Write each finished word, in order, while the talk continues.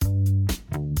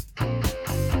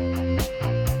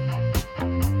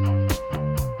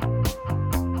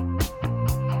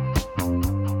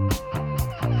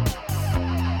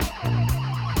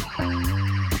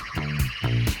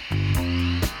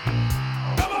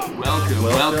Welcome.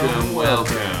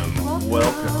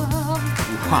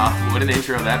 Wow, what an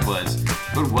intro that was.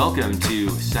 But welcome to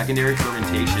Secondary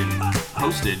Fermentation,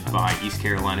 hosted by East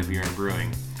Carolina Beer and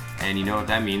Brewing. And you know what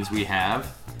that means? We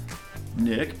have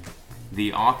Nick,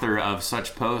 the author of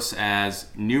such posts as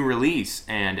New Release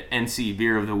and NC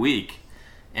Beer of the Week.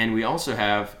 And we also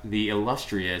have the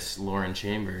illustrious Lauren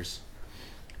Chambers.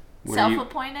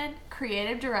 Self-appointed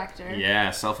creative director. Yeah,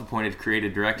 self-appointed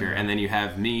creative director. And then you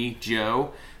have me,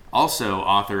 Joe, also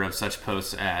author of such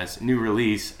posts as New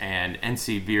Release and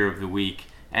NC Beer of the Week,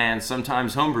 and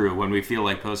sometimes Homebrew when we feel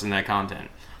like posting that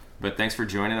content. But thanks for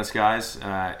joining us, guys.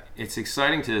 It's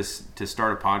exciting to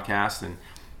start a podcast, and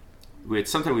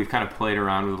it's something we've kind of played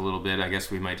around with a little bit. I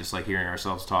guess we might just like hearing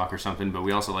ourselves talk or something, but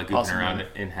we also like goofing around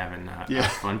and having a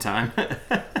fun time.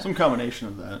 Some combination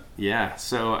of that. Yeah,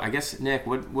 so I guess, Nick,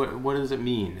 what does it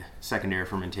mean, secondary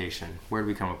fermentation? Where did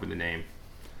we come up with the name?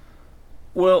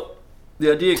 Well,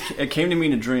 the idea, it came to me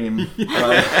in a dream.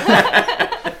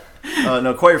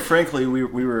 No, quite frankly, we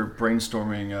were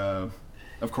brainstorming,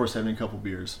 of course, having a couple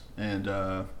beers, and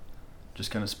just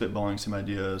kind of spitballing some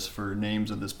ideas for names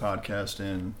of this podcast.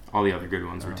 And all the other good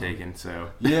ones were taken,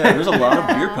 so. Yeah, there's a lot of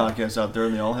beer podcasts out there,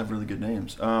 and they all have really good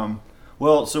names.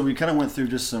 Well, so we kind of went through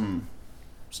just some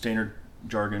standard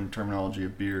jargon terminology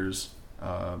of beers.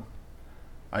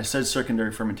 I said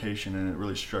secondary fermentation, and it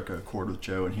really struck a chord with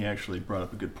Joe, and he actually brought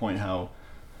up a good point, how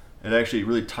it actually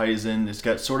really ties in. It's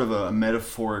got sort of a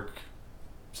metaphoric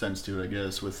sense to it, I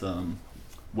guess, with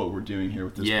what we're doing here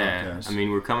with this podcast. I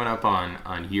mean, we're coming up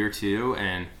on year 2,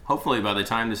 and hopefully by the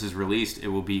time this is released, it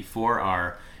will be for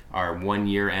our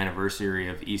 1-year anniversary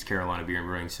of East Carolina Beer and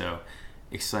Brewing, so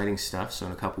exciting stuff. So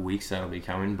in a couple weeks, that'll be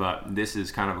coming, but this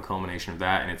is kind of a culmination of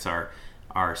that, and it's our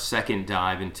second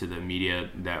dive into the media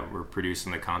that we're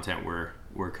producing, the content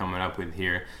we're coming up with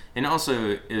here. And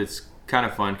also it's kind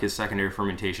of fun because secondary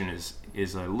fermentation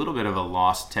is a little bit of a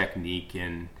lost technique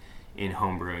in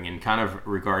homebrewing and kind of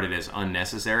regarded as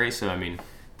unnecessary. So I mean,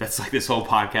 that's like this whole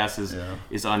podcast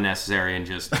is unnecessary and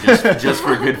just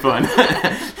for good fun.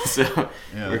 So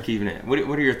we're keeping it. What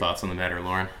are your thoughts on the matter,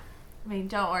 Lauren? I mean,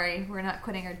 don't worry, we're not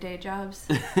quitting our day jobs.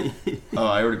 Oh,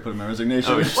 I already put in my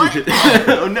resignation.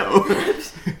 Oh no.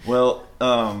 Well,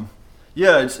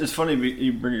 yeah, it's funny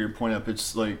you bring your point up.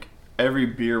 It's like every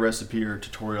beer recipe or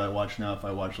tutorial I watch now, if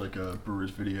I watch like a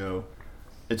brewer's video,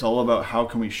 it's all about how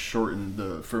can we shorten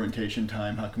the fermentation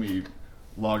time, how can we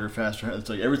lager faster.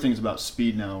 It's like everything's about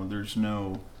speed now. There's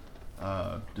no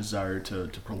desire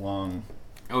to prolong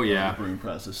the brewing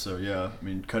process. So yeah, I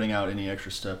mean, cutting out any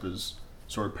extra step is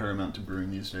sort of paramount to brewing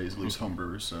these days, at least home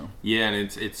brewers. So yeah, and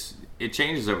it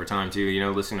changes over time too. You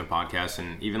know, listening to podcasts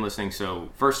and even listening. So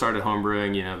first started home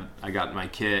brewing. You know, I got my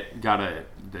kit, got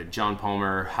the John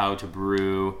Palmer How to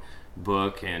Brew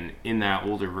book, and in that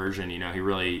older version, you know, he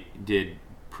really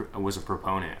was a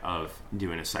proponent of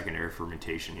doing a secondary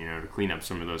fermentation. You know, to clean up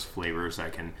some of those flavors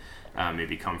that can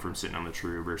maybe come from sitting on the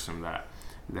trub or some of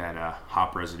that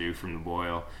hop residue from the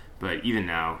boil. But even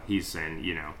now, he's saying,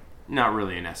 you know, not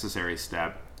really a necessary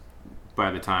step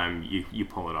by the time you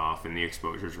pull it off, and the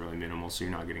exposure is really minimal, so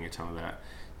you're not getting a ton of that.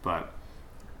 But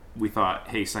we thought,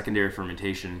 hey, secondary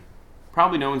fermentation,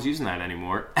 probably no one's using that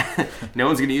anymore. No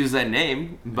one's going to use that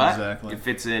name, but It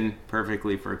fits in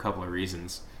perfectly for a couple of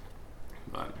reasons.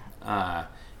 But I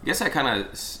guess that kind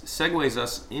of segues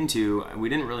us into, we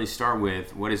didn't really start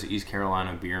with what is East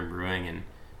Carolina Beer and Brewing,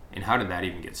 and how did that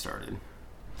even get started?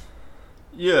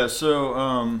 Yeah,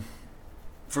 so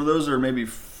for those that are maybe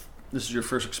this is your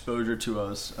first exposure to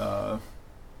us,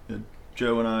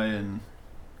 Joe and I, and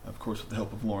of course with the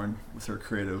help of Lauren with her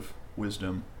creative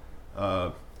wisdom,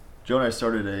 Joe and I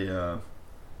started a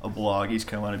blog, East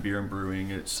Carolina Beer and Brewing.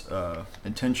 Its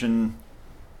intention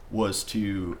was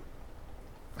to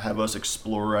have us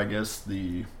explore, I guess,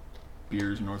 the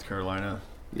beers in North Carolina.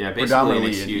 Yeah, basically an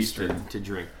excuse to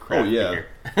drink craft beer.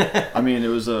 I mean, it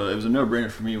was a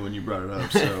no-brainer for me when you brought it up.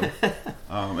 So,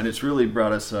 and it's really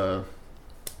brought us over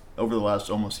the last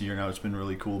almost year now. It's been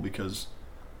really cool because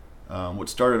what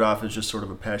started off as just sort of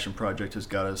a passion project has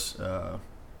got us. I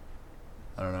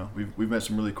don't know. We've met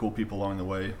some really cool people along the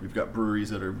way. We've got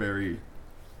breweries that are very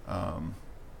on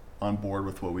board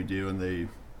with what we do, and they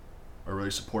are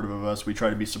really supportive of us. We try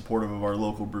to be supportive of our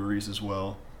local breweries as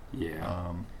well.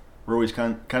 Yeah. We're always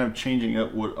kind of changing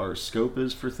up what our scope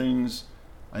is for things.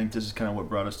 I think this is kind of what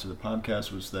brought us to the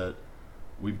podcast, was that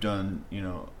we've done, you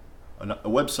know, a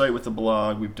website with a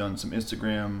blog. We've done some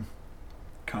Instagram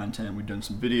content. We've done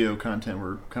some video content.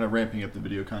 We're kind of ramping up the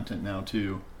video content now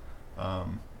too.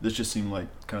 This just seemed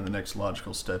like kind of the next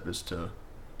logical step is to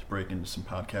break into some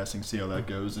podcasting, see how that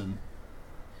goes, and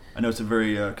I know it's a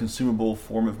very consumable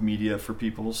form of media for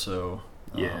people. So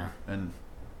and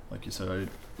like you said,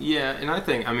 Yeah, and I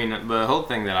think, I mean, the whole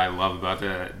thing that I love about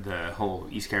the whole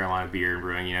East Carolina beer and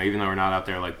brewing, even though we're not out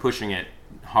there like pushing it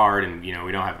hard and, we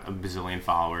don't have a bazillion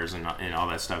followers and all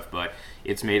that stuff, but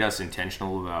it's made us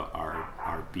intentional about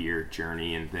our beer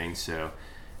journey and things. So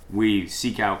we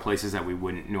seek out places that we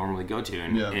wouldn't normally go to,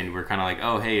 and we're kind of like,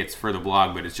 oh, hey, it's for the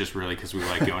blog, but it's just really because we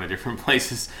like going to different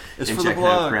places and checking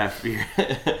out craft beer.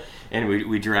 And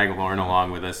we drag Lauren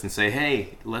along with us and say,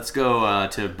 hey, let's go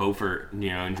to Beaufort,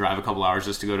 and drive a couple hours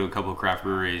just to go to a couple of craft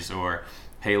breweries, or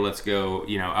hey, let's go,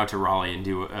 out to Raleigh and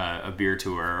do a beer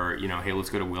tour, or, hey, let's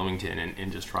go to Wilmington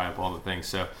and just try up all the things.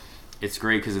 So it's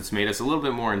great because it's made us a little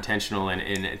bit more intentional, and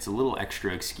it's a little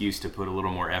extra excuse to put a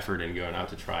little more effort in going out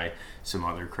to try some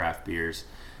other craft beers.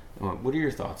 What are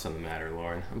your thoughts on the matter,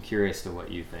 Lauren? I'm curious to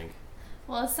what you think.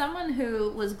 Well, as someone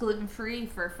who was gluten-free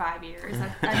for 5 years,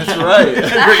 That's right.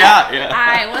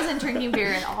 I wasn't drinking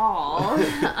beer at all.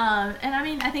 And I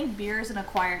mean, I think beer is an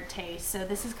acquired taste, so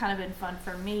this has kind of been fun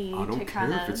for me I don't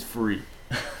care if it's free.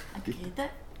 Get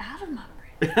that out of my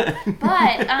brain.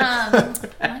 But,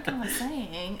 like I was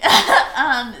saying,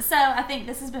 so I think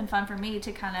this has been fun for me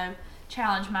to kind of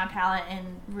challenge my palate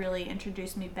and really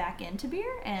introduce me back into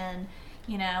beer. And,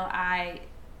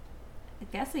 I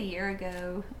guess a year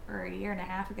ago, or a year and a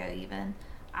half ago even,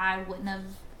 I wouldn't have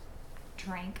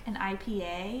drank an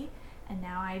IPA, and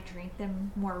now I drink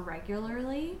them more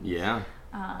regularly. Yeah.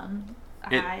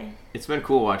 It's been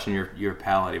cool watching your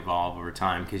palate evolve over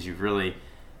time, because you've really,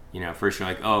 first you're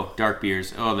like, oh, dark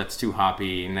beers, oh, that's too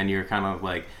hoppy, and then you're kind of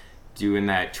like doing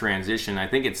that transition. I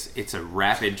think it's a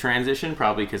rapid transition,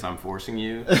 probably because I'm forcing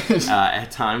you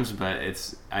at times, but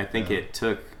I think it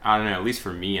took, I don't know, at least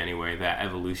for me anyway, that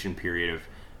evolution period of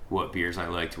what beers I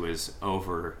liked was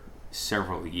over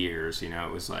several years. It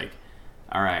was like,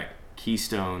 all right,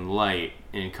 Keystone Light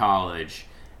in college,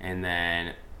 and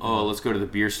then, oh, let's go to the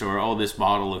beer store, oh, this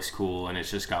bottle looks cool, and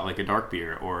it's just got like a dark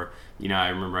beer. Or, I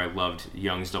remember I loved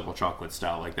Young's Double Chocolate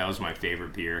Stout. Like, that was my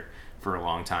favorite beer for a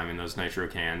long time in those nitro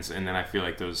cans. And then I feel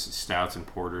like those stouts and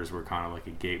porters were kind of like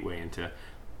a gateway into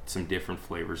some different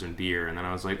flavors in beer. And then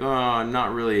I was like, oh, I'm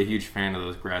not really a huge fan of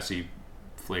those grassy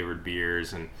flavored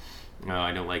beers, and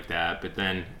I don't like that. But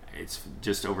then it's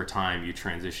just over time you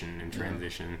transition,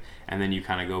 and then you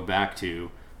kind of go back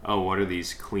to, oh, what are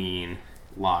these clean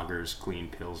lagers, clean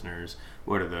pilsners,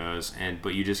 what are those?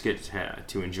 But you just get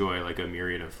to enjoy like a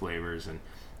myriad of flavors, and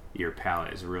your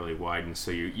palate is really widened,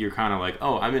 so you're kind of like,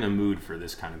 oh, I'm in a mood for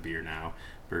this kind of beer now,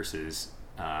 versus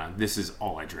this is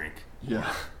all I drink.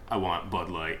 Yeah. I want Bud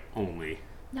Light only.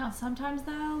 Now, sometimes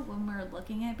though, when we're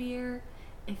looking at beer,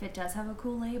 if it does have a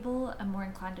cool label, I'm more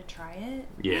inclined to try it.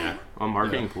 Yeah, on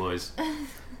marketing ploys.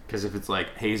 Because if it's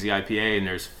like hazy IPA and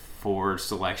there's 4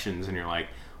 selections, and you're like,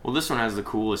 well, this one has the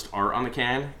coolest art on the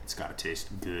can, it's gotta taste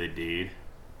good, dude.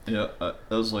 Yeah, that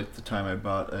was like the time I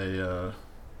bought a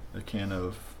can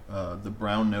of the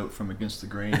Brown Note from Against the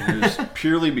Grain. It was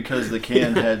purely because the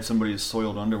can had somebody's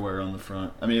soiled underwear on the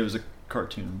front. I mean, it was a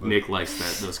cartoon. But Nick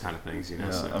likes those kind of things,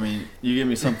 Yeah, so. I mean, you give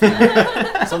me something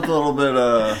a little bit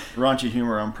raunchy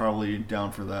humor, I'm probably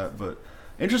down for that. But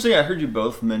interesting, I heard you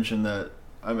both mention that.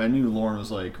 I knew Lauren was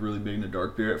like really big into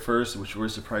dark beer at first, which would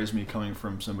surprise me coming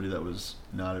from somebody that was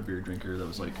not a beer drinker, that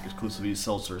was like exclusively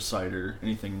seltzer, cider,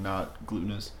 anything not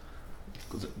glutinous.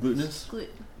 Was it glutinous?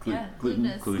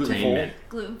 Glutinous. Glutainment.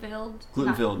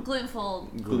 Gluten-filled.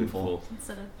 Gluten-full.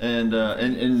 Instead of.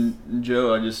 And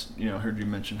Joe, I just heard you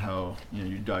mention how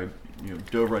you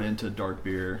dove right into dark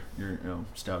beer, your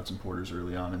stouts and porters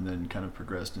early on, and then kind of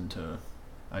progressed into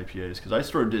IPAs. Because I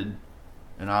sort of did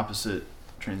an opposite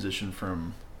transition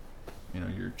from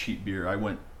your cheap beer. I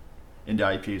went into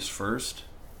IPAs first.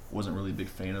 Wasn't really a big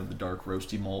fan of the dark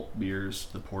roasty malt beers,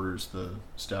 the porters, the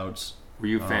stouts. Were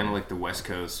you a fan of like the West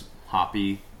Coast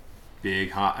hoppy,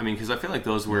 big hop? I mean, because I feel like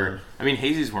those were. I mean,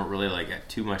 hazies weren't really like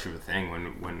too much of a thing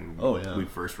when we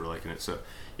first were liking it. So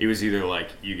it was either like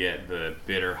you get the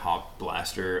bitter hop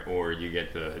blaster, or you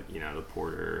get the the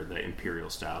porter, the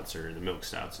imperial stouts, or the milk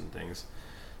stouts and things.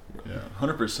 Yeah,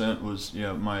 100% was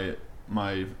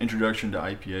my introduction to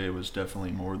IPA was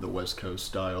definitely more the West Coast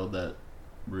style, that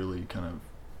really kind of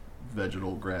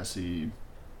vegetal, grassy,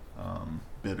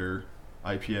 bitter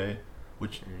IPA.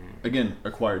 Which, again,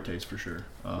 acquired taste for sure.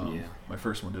 My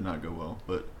first one did not go well,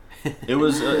 but it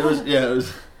was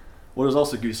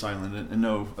also Goose Island, and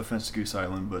no offense to Goose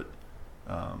Island, but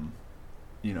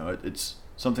it's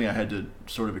something I had to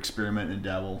sort of experiment and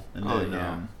dabble, and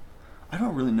then I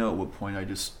don't really know at what point I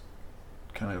just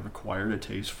kind of acquired a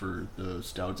taste for the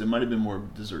stouts. It might have been more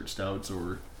dessert stouts,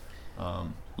 or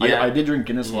Yeah. I did drink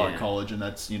Guinness a lot in Yeah. college, and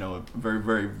that's a very,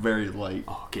 very, very light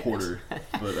Guinness. porter.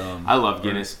 But I love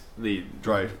Guinness. The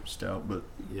dry stout, but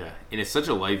Yeah, and it's such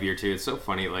a light beer too. It's so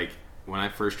funny. Like when I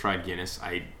first tried Guinness,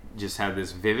 I just had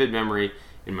this vivid memory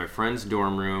in my friend's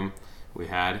dorm room. We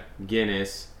had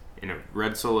Guinness in a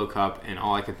red Solo cup, and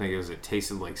all I could think of was it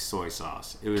tasted like soy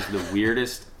sauce. It was the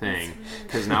weirdest thing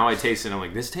because now I taste it, and I'm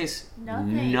like, this tastes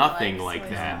nothing like soy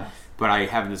that. sauce. But I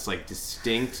have this like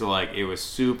distinct, like it was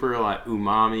super like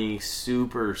umami,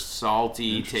 super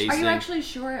salty tasting. Are you actually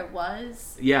sure it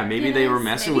was? Yeah, maybe they were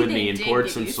Guinness? messing Maybe with me they and did poured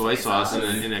give some you soy sauce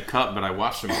in a cup, but I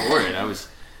watched them pour it. I was,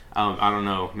 I don't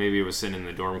know, maybe it was sitting in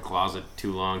the dorm closet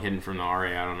too long, hidden from the RA.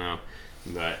 I don't know,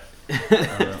 but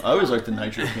I always liked the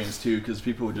nitro cans too because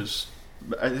people would just.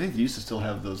 I think they used to still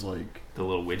have those like. the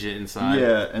little widget inside.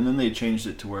 Yeah, and then they changed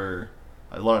it to where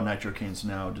a lot of nitro cans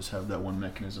now just have that one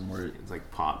mechanism where it. It's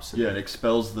like pops. Yeah, it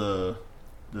expels the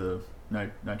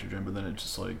nitrogen, but then it's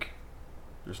just like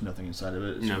there's nothing inside of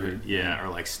it. It's weird. Yeah, or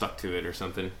like stuck to it or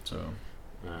something. So.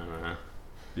 Uh,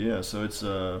 Yeah, so it's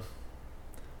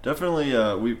definitely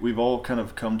we've all kind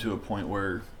of come to a point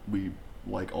where we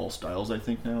like all styles. I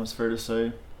think now it's fair to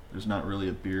say there's not really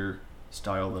a beer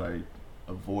style that I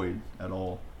avoid at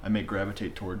all. I may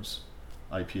gravitate towards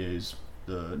IPAs.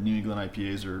 The New England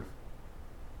IPAs are,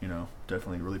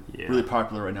 definitely really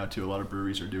popular right now too. A lot of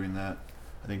breweries are doing that.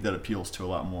 I think that appeals to a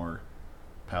lot more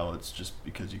palates just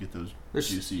because you get those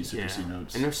juicy, citrusy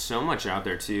notes. And there's so much out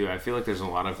there too. I feel like there's a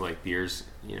lot of like beers,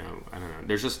 I don't know.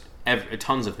 There's just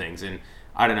tons of things. And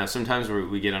I don't know, sometimes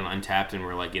we get on Untapped and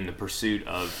we're like in the pursuit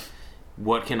of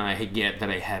what can I get that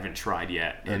I haven't tried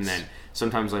yet. And then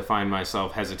sometimes I find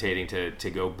myself hesitating to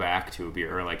go back to a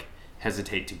beer or like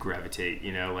hesitate to gravitate,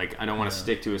 like I don't want to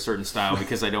stick to a certain style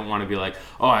because I don't want to be like,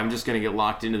 oh, I'm just going to get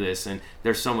locked into this and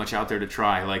there's so much out there to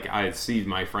try. Like I see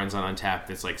my friends on Untapped,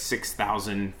 it's like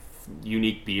 6,000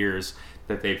 unique beers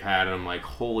that they've had and I'm like,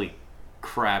 holy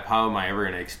crap, how am I ever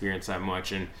going to experience that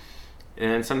much? And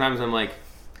then sometimes I'm like,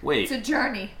 wait. It's a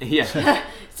journey. Yeah.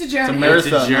 It's a journey. It's a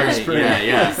marathon. It's a journey. Not a sprint.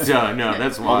 Yeah. So, no,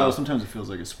 that's wild. Although sometimes it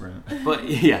feels like a sprint. But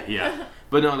yeah.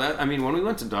 But no, when we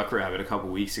went to Duck Rabbit a couple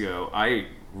weeks ago, I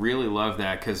really love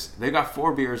that because they got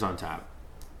 4 beers on tap.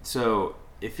 So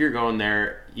if you're going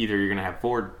there, either you're gonna have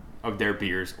 4 of their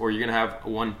beers or you're gonna have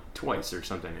one twice or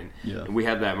something. And we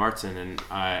had that Martin, and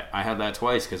I had that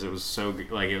twice because it was so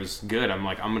like it was good. I'm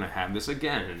like, I'm gonna have this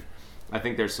again. And I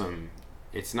think there's some.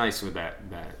 It's nice with that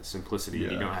simplicity.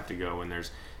 Yeah. You don't have to go when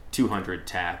there's 200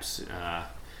 taps.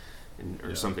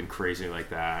 Or something crazy like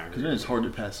that. Because then it's hard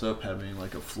to pass up having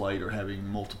like a flight or having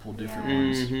multiple different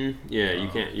ones. Mm-hmm. Yeah, you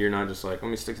can't. You're not just like, let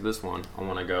me stick to this one. I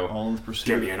want to go. All in the pursuit.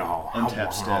 Give me it all.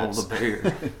 Untapped I want all stats. the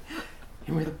beer.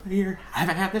 Give me the beer. I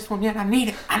haven't had this one yet. I need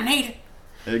it.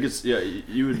 It gets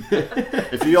you would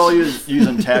if you all use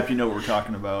Untapped, you know what we're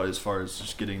talking about as far as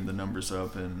just getting the numbers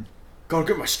up and. Gotta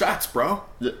get my stats, bro.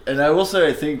 And I will say,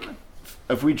 I think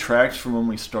if we tracked from when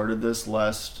we started this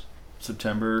last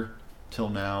September till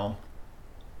now,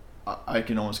 I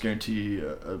can almost guarantee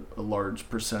a large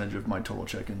percentage of my total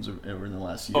check-ins over in the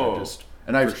last year.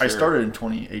 I started in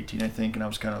 2018, I think, and I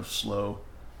was kind of slow,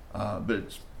 but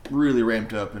it's really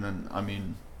ramped up, and then,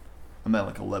 I'm at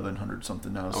like 1,100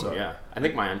 something now. Oh yeah, I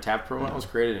think my Untapped profile was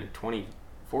created in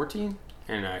 2014,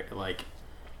 and I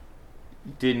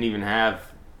didn't even have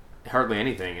hardly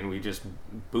anything, and we just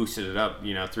boosted it up,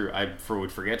 through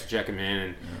would forget to check them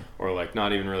in or like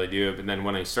not even really do it, but then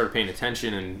when I started paying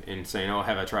attention and saying, oh,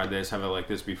 have I tried this, have I liked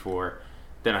this before,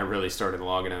 then I really started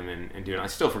logging them and doing it. I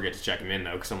still forget to check them in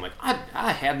though because I'm like,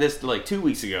 I had this like 2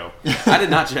 weeks ago. I did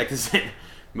not check this in.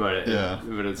 But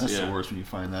it's that's the worst when you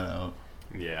find that out.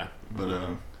 Yeah, but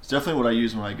it's definitely what I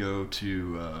use when I go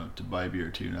to buy beer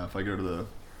too. Now if I go to the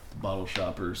bottle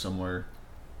shop or somewhere,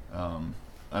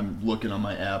 I'm looking on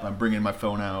my app. I'm bringing my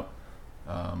phone out.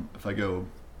 If I go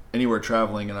anywhere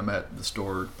traveling and I'm at the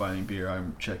store buying beer,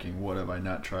 I'm checking what have I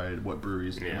not tried, what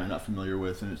breweries am I not familiar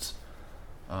with, and it's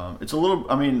a little.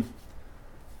 You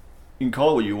can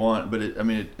call it what you want, but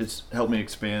it's helped me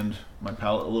expand my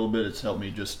palate a little bit. It's helped me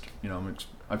just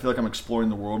I feel like I'm exploring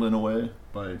the world in a way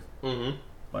by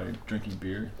drinking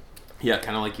beer. Yeah,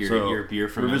 kind of like your beer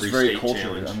from every very state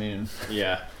cultured. challenge.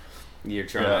 You're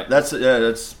trying.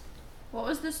 That's. What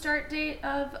was the start date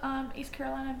of East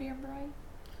Carolina Beer and Brewing?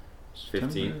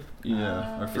 15th.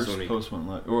 Yeah, our first post went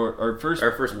live, or our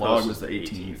first log was the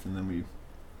 18th, and then we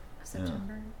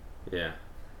September. Yeah.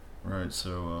 Right.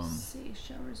 So. Let's see,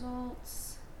 show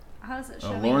results. How does it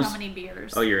show me Lawrence, how many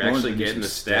beers? Oh, you're Lawrence actually getting the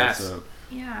stats. up.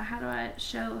 Yeah. How do I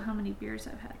show how many beers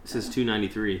I've had? This is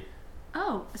 293.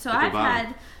 Oh, so At the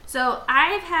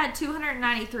I've had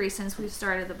 293 since we've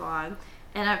started the blog,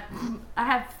 And I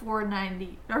have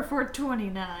 490 or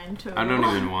 429 total. I don't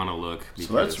even want to look.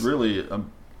 So that's really a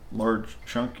large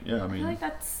chunk. Yeah, I I mean, feel like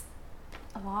that's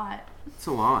a lot. It's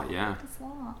a lot, yeah. It's a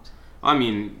lot. I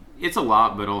mean, it's a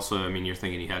lot, but also, I mean, you're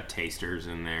thinking you have tasters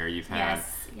in there. You've had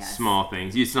Yes. small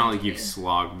things. It's not like you've Thank you.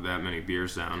 slogged that many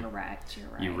beers down. Correct. You're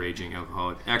right. You raging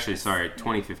alcoholic. Actually, sorry,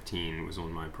 2015 was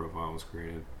when my profile was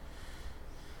created.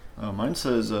 mine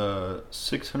says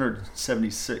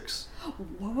 676.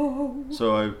 Whoa.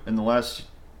 So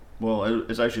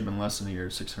it's actually been less than a year.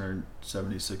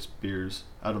 676 beers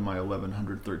out of my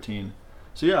 1113.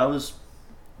 So yeah, I was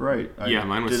right. Yeah,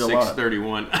 mine was did a lot.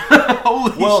 631.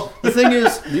 Holy Well, the thing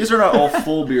is, these are not all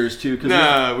full beers too. Cause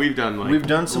no, we've done like we've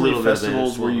done so many little bit of this,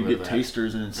 festivals where you little bit get of that.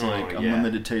 tasters and it's Oh, like yeah.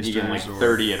 unlimited tasters. You get like or-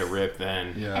 30 at a rip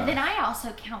then. Yeah. And then I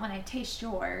also count when I taste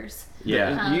yours.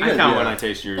 Yeah, You I guys- count yeah. when I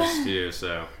taste yours too,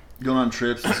 so. Going on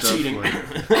trips and stuff. Cheating. Like, No,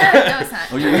 it's not.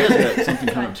 oh, you guys got something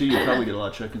coming up too. You probably get a lot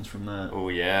of check-ins from that. Oh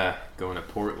yeah, going to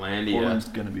Portlandia. Portland's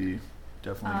gonna be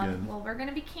definitely good. Well, we're going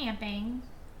to be camping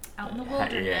out in the Yeah,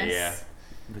 wilderness. yeah.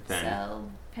 But then,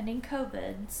 So, pending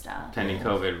COVID stuff. pending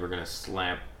COVID, we're gonna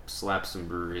slap some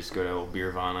breweries. Go to old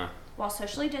Beervana. While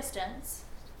socially distanced.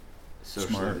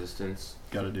 Social Smart. distance.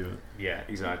 Got to do it. Yeah,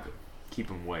 exactly. Keep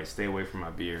them away. Stay away from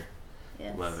my beer.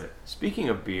 Yes. Love it. Speaking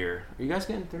of beer, are you guys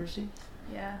getting thirsty?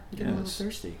 Yeah. Getting a little Yes.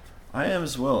 thirsty. I am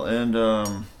as well. And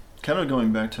kind of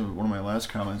going back to one of my last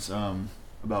comments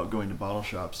about going to bottle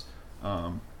shops.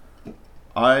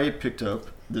 I picked up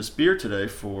this beer today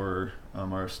for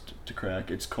ours to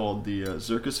crack. It's called the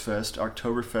Zirkus Fest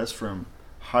Oktoberfest from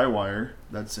Highwire.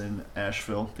 That's in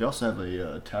Asheville. They also have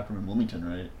a tap room in Wilmington,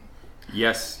 right?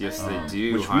 Yes, they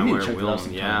do. Which we need to Highwire check it out Wilm.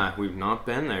 sometime. Yeah, we've not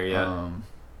been there yet.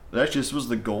 Actually, this was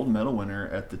the gold medal winner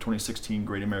at the 2016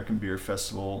 Great American Beer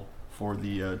Festival for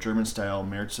the German-style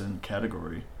Märzen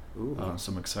category. Ooh.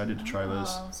 So I'm excited to try this.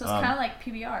 Oh, so it's kind of like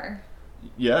PBR.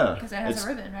 Yeah. Because it has it's a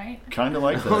ribbon, right? kind of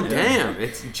like that. Oh yeah. damn!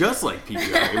 It's just like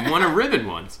PBR. It won a ribbon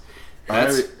once.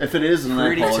 That's If it is, then I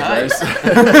pretty apologize. tight.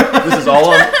 This is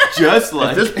all on. just If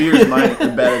like this beer is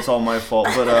bad, it's all my fault.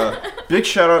 But big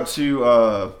shout out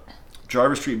to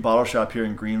Jarvis Street Bottle Shop here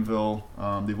in Greenville.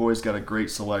 They've always got a great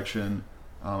selection.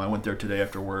 I went there today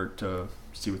after work to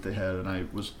see what they had, and I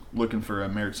was looking for a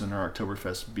Märzen or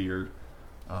Oktoberfest beer.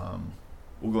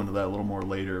 We'll go into that a little more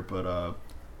later, but a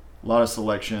lot of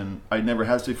selection. I never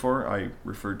had this before. I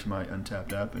referred to my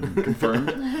Untapped app and confirmed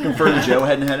that Joe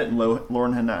hadn't had it and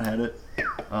Lauren had not had it.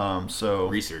 So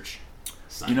research.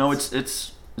 you know,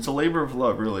 Science. it's a labor of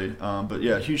love, really. But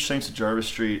yeah, huge thanks to Jarvis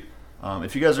Street.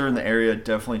 If you guys are in the area,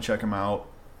 definitely check them out.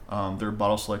 Their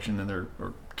bottle selection and their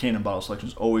can and bottle selection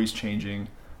is always changing.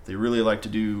 They really like to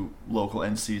do local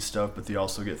NC stuff, but they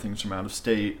also get things from out of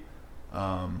state.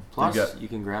 Plus, you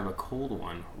can grab a cold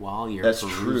one while you're That's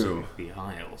perusing true. the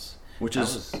aisles. Which That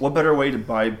is, was- what better way to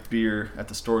buy beer at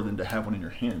the store than to have one in your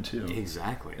hand, too.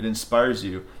 Exactly. It inspires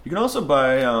you. You can also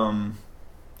buy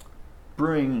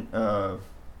brewing,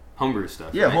 Homebrew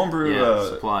stuff. yeah, right? homebrew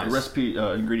supplies. recipe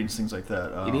ingredients, things like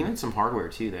that. And even some hardware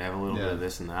too. They have a little Yeah. bit of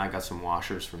this and that. I got some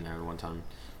washers from there one time.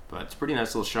 But it's a pretty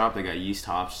nice little shop. They got yeast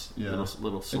hops, Yeah.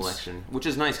 little selection, which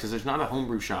is nice because there's not a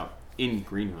homebrew shop in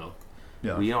Greenville.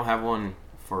 yeah. We don't have one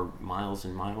for miles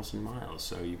and miles and miles.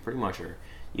 So you pretty much are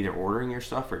either ordering your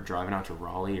stuff or driving out to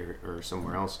Raleigh or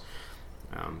somewhere else.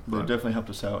 They But definitely helped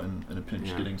us out in a pinch,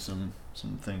 Yeah. getting some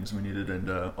things we needed, and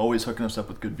always hooking us up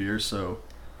with good beers. So,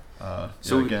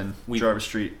 So yeah, again, we- Jarvis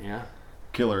Street, yeah,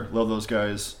 killer. Love those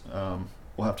guys.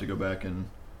 We'll have to go back and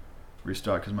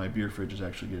restock because my beer fridge is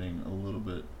actually getting a little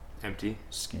bit empty.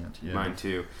 scant. Yeah. Mine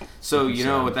too. So Looking you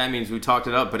know sad. what that means. We talked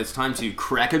it up, but it's time to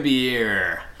crack a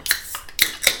beer.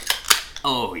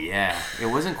 Oh yeah, it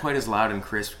wasn't quite as loud and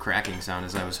crisp cracking sound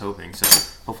as I was hoping. So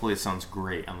hopefully it sounds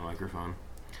great on the microphone.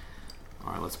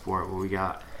 All right, let's pour it. What we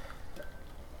got?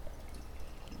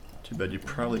 Too bad you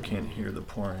probably can't hear the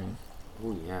pouring.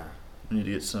 Oh yeah. We need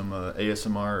to get some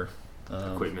ASMR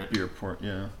Equipment. beer pour.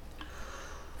 Yeah.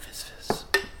 Fizz fizz.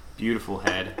 Beautiful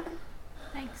head.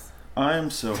 Thanks. I'm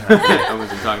so happy. I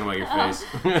wasn't talking about your face.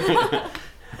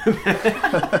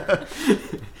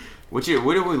 What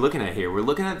are we looking at here? We're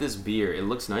looking at this beer. It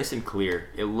looks nice and clear.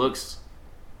 It looks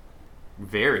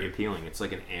very appealing. It's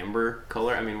like an amber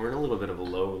color. I mean, we're in a little bit of a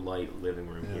low light living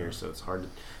room Yeah. here, so it's hard to,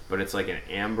 but it's like an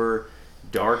amber,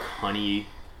 dark honey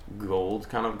gold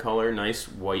kind of color. Nice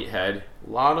white head. A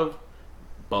lot of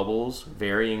bubbles,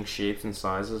 varying shapes and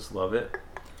sizes. Love it.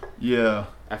 Yeah.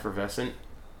 Effervescent.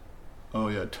 Oh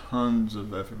yeah, tons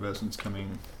of effervescence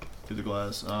coming through the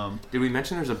glass. Did we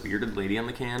mention there's a bearded lady on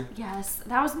the can? Yes,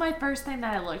 that was my first thing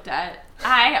that I looked at.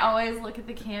 I always look at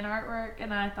the can artwork,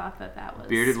 and I thought that was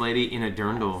Bearded lady in a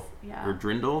dirndl. Yeah. Or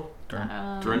drindle?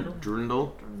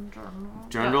 Drindle?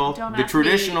 Don't The ask me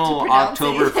traditional to pronounce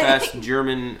Oktoberfest anything.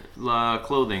 German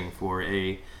clothing for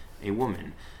a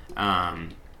woman.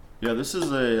 Yeah, this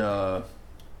is a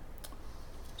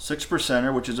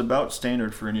 6%er, which is about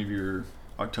standard for any of your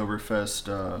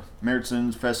Oktoberfest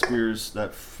Märzen's, Fest beers.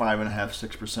 That 5.5%,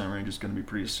 6% range is going to be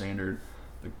pretty standard.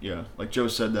 Yeah, like Joe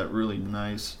said, that really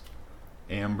nice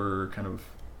amber kind of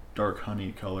dark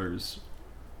honey color is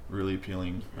really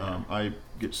appealing. I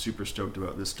get super stoked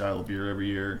about this style of beer every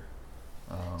year.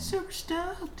 Super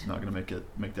stoked. Not gonna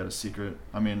make that a secret.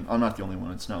 I mean, I'm not the only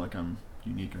one. It's not like I'm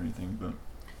unique or anything, but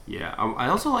Yeah, I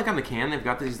also like on the can they've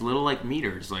got these little like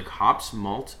meters, like hops,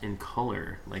 malt, and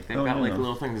color. Like they've got like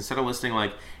little things instead of listing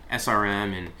like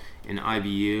SRM and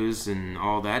IBUs and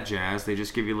all that jazz. They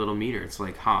just give you a little meter. It's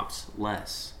like hops,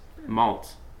 less,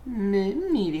 malt,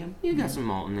 medium. You got some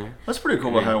malt in there. that's pretty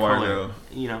cool about And then Highwire color, though.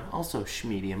 you know, also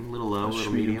schmedium, little low, A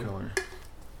little schmedium medium. color.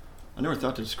 I never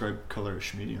thought to describe color as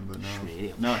schmedium, but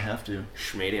Schmedium. now I have to.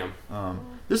 Schmedium.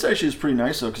 This actually is pretty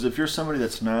nice though, because if you're somebody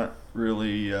that's not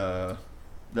really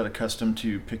that accustomed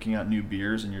to picking out new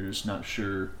beers and you're just not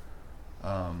sure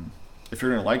if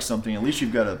you're gonna like something, at least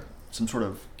you've got some sort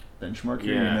of benchmark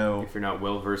here. Yeah, You know, if you're not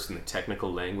well versed in the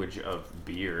technical language of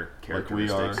beer like we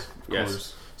are. characteristics. Of Yes.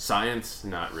 course. Science,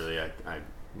 not really. I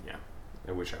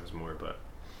wish I was more, but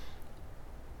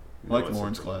I like it's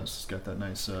Lauren's a- glass. It's got that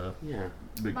nice Yeah.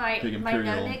 big My imperial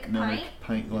no-nick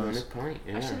pint glass. Nick Pint,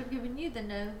 yeah. I should have given you the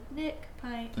no Nick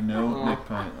pint. The Nick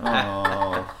pint.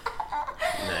 Oh,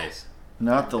 Nice.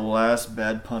 not the last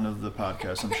bad pun of the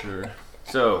podcast, I'm sure.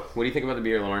 So, what do you think about the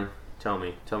beer, Lauren? Tell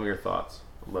me your thoughts.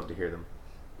 I'd love to hear them.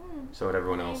 So would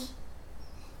everyone else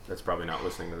that's probably not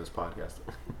listening to this podcast.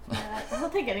 I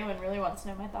don't think anyone really wants to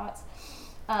know my thoughts.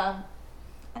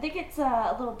 I think it's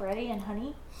a little bready and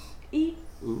honey.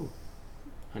 Ooh.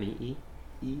 Honey E?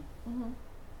 Mm-hmm.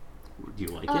 Do you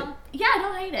like it? Yeah, I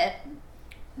don't hate it.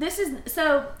 This is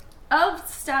so of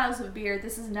styles of beer.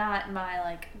 This is not my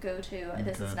like go-to.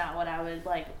 This is Okay. not what I would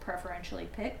like preferentially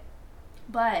pick.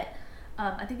 But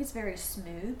I think it's very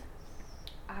smooth.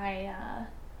 I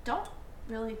don't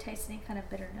really taste any kind of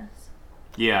bitterness.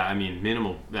 Yeah, I mean,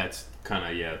 minimal, that's kind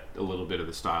of, a little bit of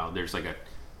the style. There's like a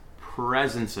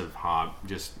presence of hop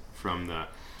just from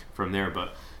there,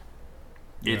 but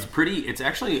it's pretty, it's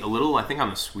actually a little, I think, on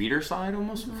the sweeter side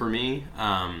almost for me.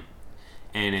 And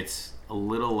it's a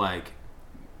little like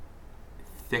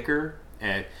thicker.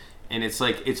 And it's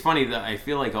like, it's funny that I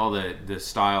feel like all the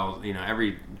styles,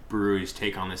 every brewery's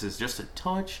take on this is just a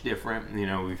touch different.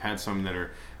 We've had some that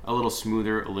are a little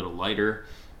smoother, a little lighter.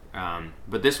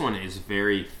 But this one is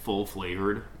very full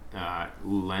flavored,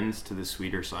 lends to the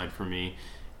sweeter side for me,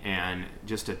 and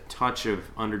just a touch of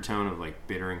undertone of like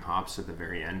bittering hops at the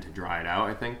very end to dry it out,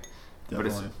 I think.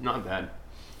 Definitely. But it's not bad.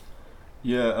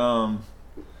 Yeah,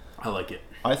 I like it.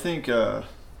 I think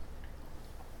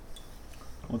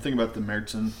one thing about the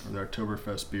Märzen or the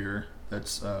Oktoberfest beer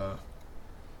that's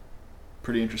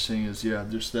pretty interesting is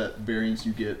just that variance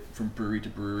you get from brewery to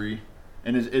brewery,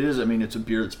 and it is. I mean, it's a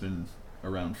beer that's been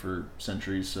around for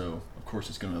centuries, so of course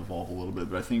it's going to evolve a little bit.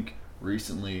 But I think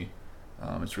recently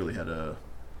it's really had an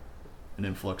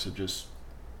influx of just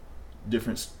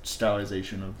different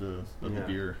stylization of the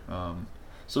beer.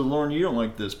 So Lauren, you don't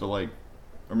like this, but like,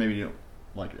 or maybe you don't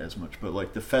like it as much, but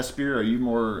like the Fest beer, are you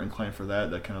more inclined for that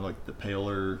kind of like the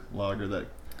paler lager that,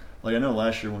 like I know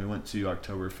last year when we went to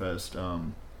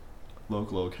Oktoberfest,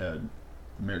 Loke had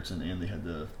the Märzen and they had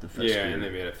the Fest beer. and they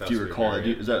made a Fest Do you recall beer,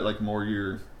 that? Is that like more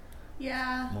your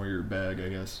bag, I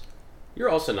guess? You're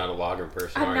also not a lager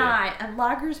person, I'm are not. And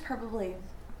lager's probably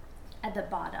at the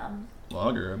bottom.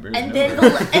 Lager, I barely And know then,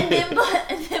 that.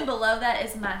 and then below that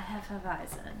is my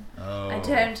Hefeweizen. Oh. I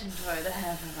don't enjoy the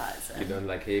Hefeweizen. you? You don't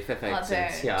like I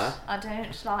Hefeweizen, don't. I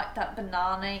don't like that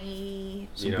banana-y.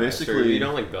 So you basically, you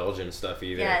don't like Belgian stuff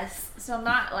either. Yes, so I'm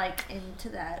not like into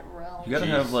that realm. you gotta Jeez,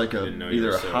 have like didn't know you either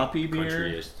were a so hoppy beer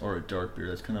countryist. or a dark beer.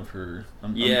 That's kind of her.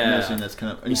 I'm Yeah. imagining that's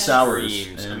kind of and Yes. sours.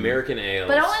 Creams, and, American ales.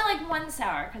 But I only like one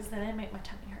sour because then they make my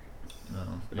tummy hurt.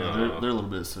 No, yeah, they're a little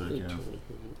bit acidic. Yeah.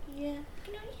 Yeah, I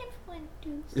can only have one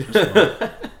too.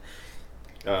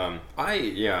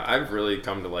 I've really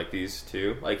come to like these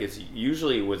too. Like it's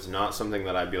usually was not something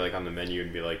that I'd be like on the menu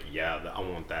and be like, yeah, I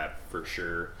want that for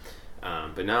sure.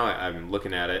 But now I'm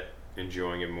looking at it,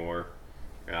 enjoying it more,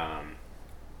 and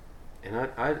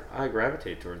I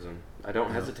gravitate towards them. I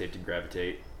don't hesitate to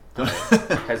gravitate. I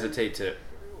hesitate to.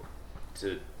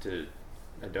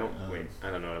 I don't wait. I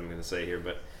don't know what I'm gonna say here,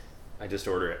 but I just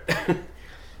order it.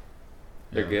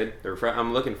 They're good.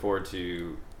 I'm looking forward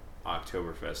to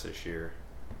Oktoberfest this year.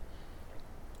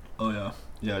 Oh yeah,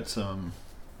 yeah. It's I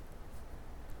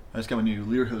just got my new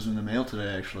Lederhosen in the mail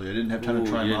today. Actually, I didn't have time to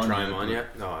try them on. You didn't try them on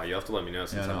yet? No, you have to let me know.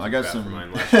 Since Yeah, no, I I got fat some. For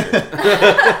mine last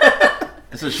year.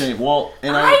 It's a shame. Well,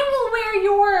 and I will wear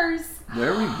yours.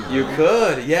 there we go. You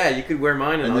could, yeah. You could wear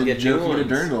mine, and I'll then get Joe new can ones.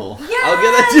 get a dirndl. Yes, I'll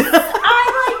get that.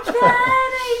 I like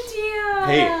that idea.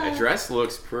 Hey, a dress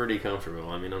looks pretty comfortable.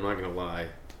 I mean, I'm not gonna lie.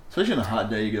 Especially on a hot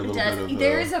day, you get a It little does. bit of.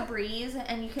 There is a breeze,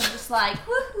 and you can just like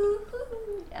woohoo.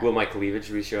 Yeah. Will my cleavage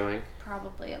be showing?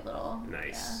 Probably a little.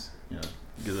 Nice. Yeah,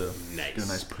 get a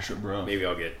nice push-up bra. Maybe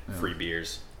I'll get free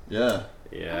beers. Yeah,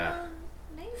 Yeah.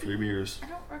 Maybe. free beers. I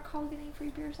don't recall getting free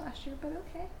beers last year, but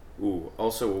okay. Ooh.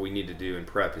 Also, what we need to do in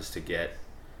prep is to get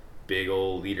big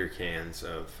old liter cans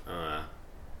of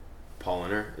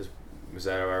Paulaner. Was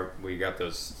that we got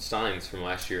those signs from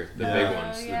last year? The Yeah. big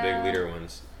ones, Yeah. the big liter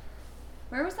ones.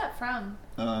 Where was that from?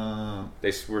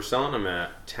 They were selling them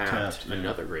at Taft, yeah.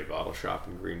 another great bottle shop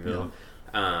in Greenville.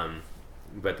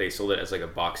 But they sold it as like a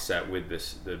box set with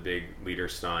the big liter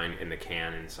stein and the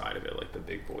can inside of it, like the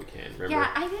big boy can. Remember?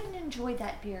 Yeah, I didn't enjoy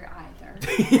that beer either.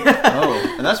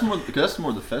 Oh, and that's more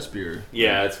the fest beer.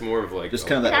 Yeah, it's more of like Just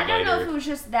kind of And that. I don't know lighter. if it was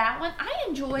just that one. I Those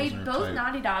enjoyed are both tight.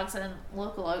 Naughty Dogs and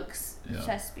Local Oaks Yeah.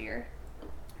 fest beer.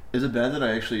 Is it bad that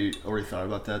I actually already thought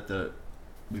about that? That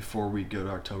before we go to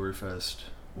Oktoberfest,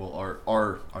 well,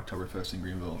 our Oktoberfest in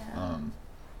Greenville, Yeah.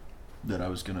 that I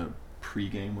was gonna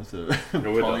pregame with a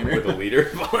with a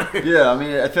liter. Yeah, I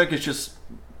mean, I feel like it's just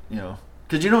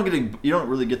because you don't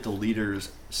really get the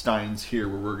liters steins here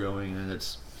where we're going, and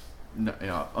it's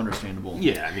understandable.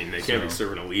 Yeah, I mean they can't be So-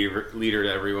 serving a liter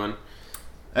to everyone.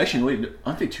 Actually, wait,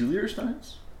 aren't they 2-liter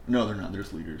steins? No, they're not.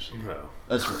 There's liters. No,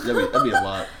 That'd be a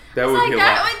lot. that would be a lot.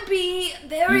 That would be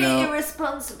very You know-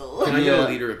 irresponsible. Can I get Yeah. a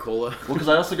liter of cola? Well, because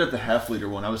I also got the half-liter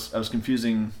one. I was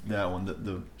confusing that one,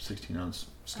 the 16-ounce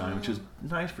stein, which is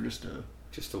nice for just a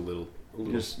Just a little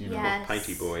Yes.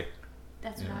 pinty boy.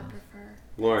 That's what I Yeah. prefer.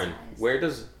 Lauren, Size. where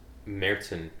does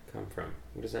Merton come from?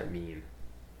 What does that mean?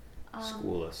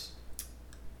 School us.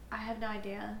 I have no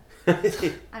idea.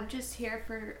 I'm just here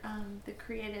for the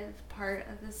creative part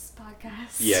of this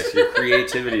podcast. Yes, your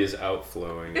creativity is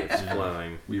outflowing. It's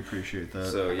flowing. We appreciate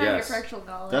that. So I have yes, your virtual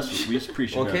knowledge. That's what we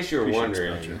appreciate. Well, in case you were appreciate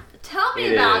wondering, about you. Tell me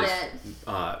it about is,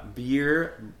 it.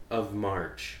 Beer of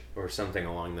March or something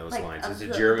along those Like lines. of It's a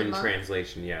the German month?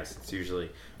 translation. Yes, it's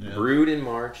usually Yeah. brewed in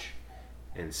March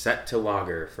and set to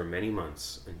lager for many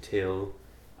months until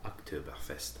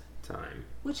Oktoberfest time.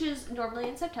 Which is normally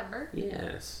in September.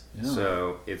 Yes. Yeah.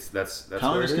 So that's Common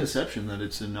what it is. misconception that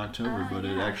it's in October, but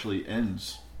it yeah. actually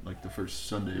ends like the first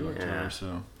Sunday of Yeah. October.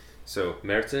 So So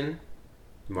Merton,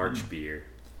 March beer.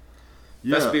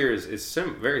 yeah, Fest beer is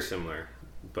very similar,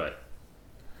 but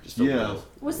just a Yeah. little.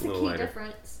 What's the little key lighter.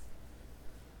 difference?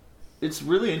 it's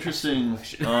really interesting.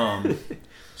 Question.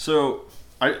 So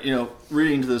I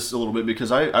reading into this a little bit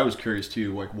because I was curious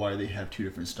too, like why they have two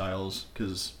different styles.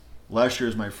 Because last year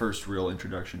is my first real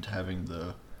introduction to having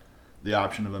the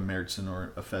option of a Märzen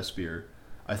or a Fest beer.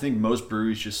 I think most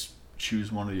breweries just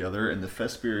choose one or the other, and the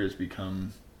Fest beer has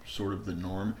become sort of the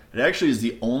norm. It actually is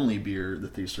the only beer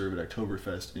that they serve at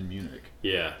Oktoberfest in Munich,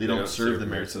 Yeah, They don't serve the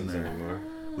Märzen Märzens there. anymore.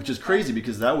 which is crazy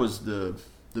because that was the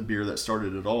beer that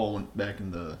started it all back in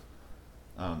the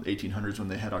 1800s when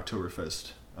they had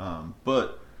Oktoberfest.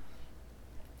 But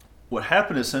what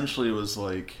happened essentially was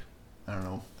like, I don't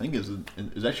know, I think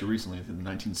it was actually recently, I think in the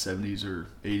 1970s or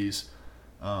 80s,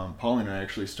 Paulaner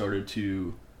actually started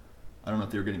to, I don't know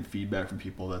if they were getting feedback from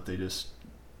people that they just,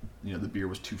 the beer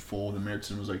was too full, the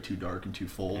Märzen was like too dark and too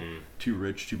full, too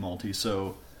rich, too malty,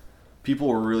 so people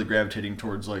were really gravitating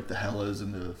towards like the Hellas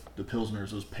and the Pilsners,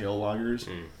 those pale lagers.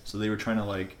 So they were trying to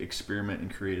like experiment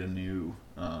and create a new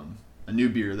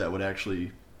beer that would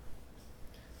actually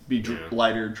be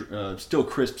lighter, still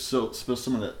crisp, so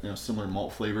some of that similar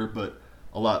malt flavor, but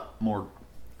a lot more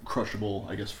crushable,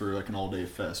 I guess, for like an all-day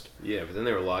fest. Yeah, but then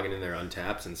they were logging in their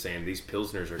Untaps and saying these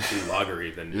Pilsners are too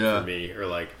lagery than Yeah. for me, or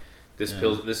like this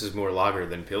Yeah. this is more lager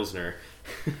than Pilsner.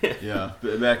 Yeah,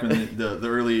 back when the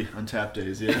early Untapped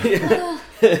days, yeah,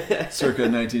 circa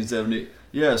 1970.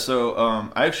 Yeah, so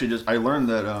I learned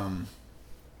that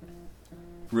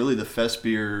really the Fest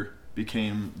beer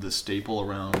became the staple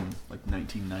around like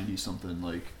 1990 something.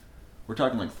 Like we're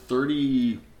talking like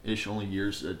 30-ish only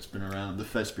years it's been around, the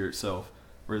Fest beer itself,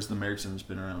 whereas the Märzen's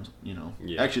been around.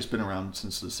 Yeah. Actually it's been around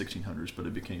since the 1600s, but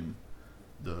it became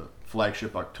the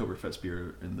flagship Oktoberfest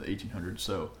beer in the 1800s.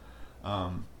 So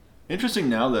interesting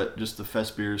now that just the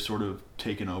Fest beer is sort of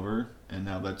taken over, and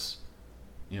now that's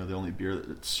the only beer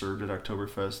that's served at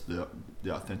Oktoberfest,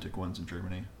 the authentic ones in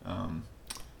Germany. So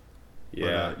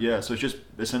it's just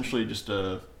essentially just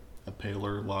a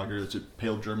paler lager. It's a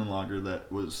pale German lager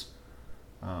that was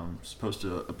supposed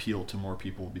to appeal to more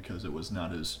people because it was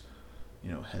not as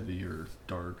heavy or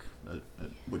dark,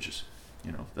 which is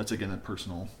that's again a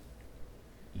personal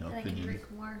And I can opinion.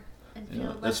 drink more and feel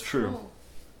less That's true. full.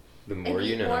 The And more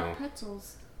you eat know. more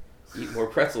pretzels. Eat more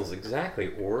pretzels,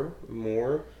 exactly, or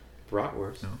more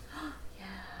bratwurst. No. Yeah.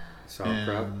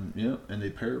 Sauerkraut. And they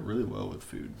pair it really well with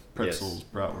food. Pretzels, Yes.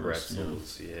 bratwurst.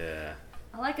 Pretzels, yeah.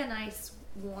 I like a nice,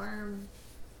 warm,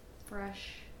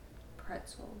 fresh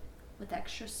pretzel with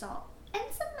extra salt and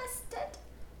some mustard.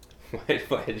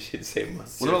 Why did you say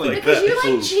mustard? What about, like, Because you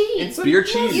Ooh. like cheese. It's a- Beer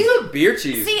cheese. You love beer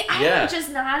cheese. See, yeah. I'm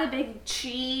just not a big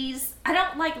cheese. I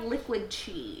don't like liquid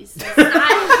cheese. That's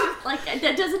not, like,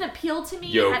 that doesn't appeal to me.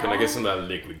 Yo, at can I all. get some of that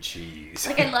liquid cheese?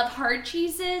 Like, I love hard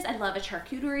cheeses. I love a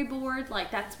charcuterie board.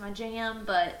 Like, that's my jam.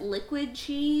 But liquid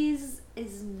cheese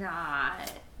is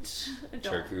not. I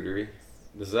don't- Charcuterie.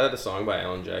 Is that a song by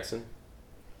Alan Jackson?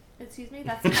 Excuse me?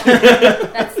 That's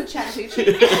the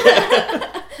Chattahoochee.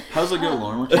 How's it go,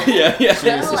 Lauren? yeah.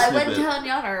 Sing us a Well, I went snippet. telling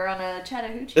Yonner on a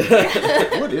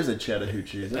Chattahoochee. What is a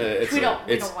Chattahoochee? Is that we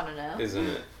don't want to know. Isn't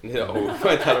it? No,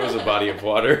 I thought it was a body of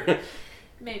water.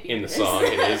 Maybe In it the is. song,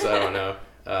 it is. I don't know.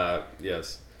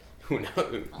 Yes. Who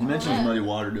knows? he mentions muddy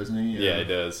water, doesn't he? Yeah, it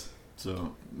does.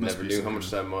 So must Never be knew how much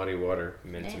something. that muddy water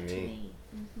meant to Meant me.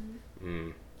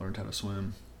 Mm. Learned how to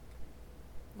swim.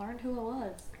 Learned who it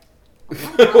was. A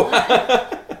lot about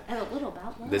that. And a little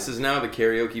about love. This is now the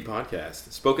karaoke podcast,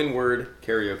 spoken word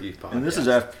karaoke podcast. And this is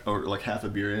after, or like half a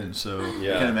beer in, so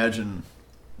Yeah. I can't imagine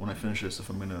when I finish this if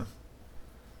I'm gonna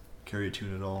carry a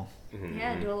tune at all. Mhm.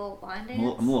 Yeah, do a little line dance.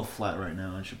 I'm a little flat right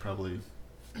now. I should probably.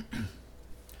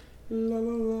 La,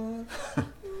 la,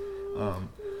 la.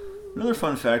 Another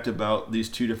fun fact about these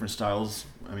two different styles.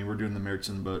 I mean, we're doing the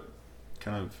Märzen, but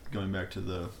kind of going back to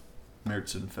the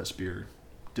Märzen Fest beer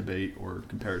debate or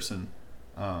comparison.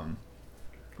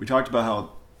 We talked about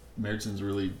how Märzens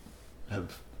really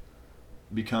have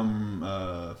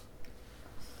become.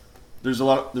 There's a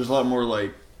lot more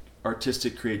like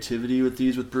artistic creativity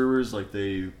with brewers. Like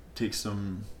they take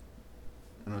some,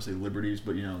 I don't want to say liberties,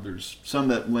 but there's some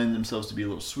that lend themselves to be a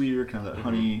little sweeter, kind of that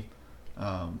honey,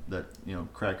 that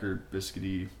cracker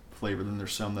biscuity flavor. Then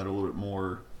there's some that are a little bit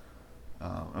more, I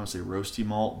don't want to say roasty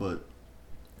malt, but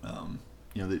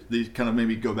they kind of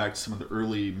maybe go back to some of the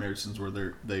early Märzens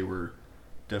where they were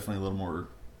definitely a little more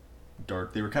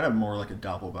dark. They were kind of more like a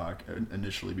Doppelbock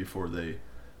initially before they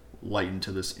lightened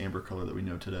to this amber color that we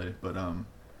know today. But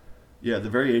the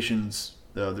variations,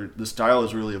 the style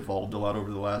has really evolved a lot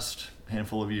over the last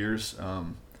handful of years.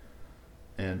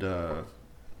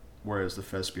 Whereas the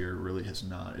Fest beer really has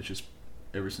not. It's just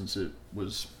ever since it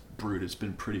was brewed, it's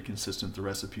been pretty consistent. The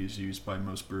recipes used by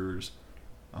most brewers,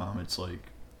 it's like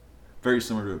very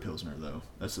similar to a Pilsner, though.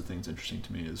 That's the thing that's interesting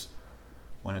to me is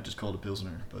why not just call it a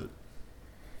Pilsner? But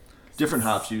different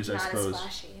hops used, I Not suppose. as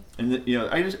flashy. And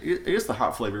I guess the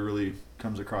hop flavor really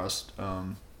comes across.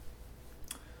 You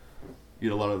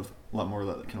get a lot more of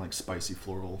that kind of like spicy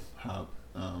floral hop,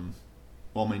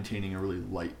 while maintaining a really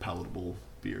light, palatable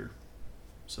beer.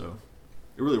 So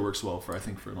it really works well for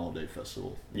an all-day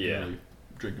festival. You Yeah. can really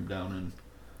drink them down and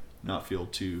not feel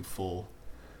too full.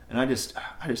 And I just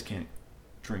can't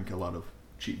drink a lot of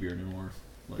cheap beer anymore.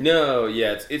 Like, No,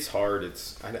 yeah, it's hard.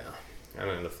 I don't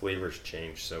know. The flavors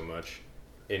change so much.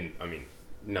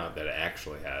 Not that it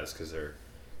actually has, because they're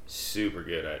super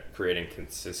good at creating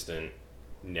consistent,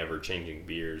 never changing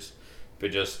beers. But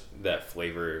just that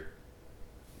flavor,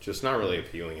 just not really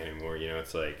appealing anymore.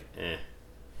 It's like,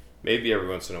 maybe every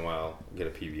once in a while get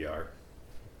a PBR,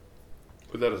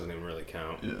 but that doesn't even really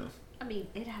count. Yeah. I mean,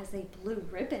 it has a blue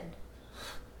ribbon.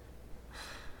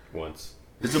 Once,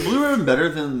 Is the blue ribbon better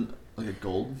than like a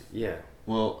gold? yeah.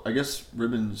 Well, I guess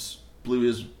blue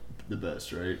is the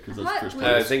best, right? Because that's Hot first blue. I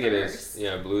place. think it is. First.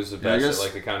 Yeah, blue's the Yeah, I best guess- at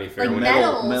like the county fair. Like when,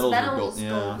 metal- medals medals are gold,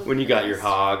 yeah. when you got your best.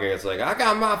 hog, it's like, I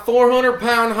got my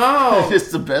 400-pound hog.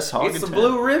 It's the best hog. It's in the town.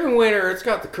 blue ribbon winner. It's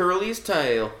got the curliest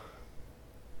tail.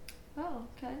 Oh,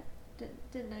 okay.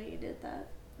 Didn't know you did that.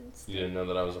 You didn't know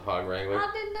that I was a hog wrangler?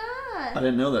 I did not. I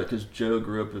didn't know that because Joe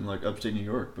grew up in like upstate New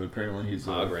York, but apparently he's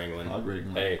a Hog wrangling. Hog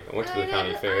wrangling. Hey, I went to the I county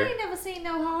ain't fair. never seen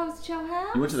no hogs at your house.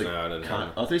 You went to the No, I didn't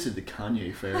know. I thought you said the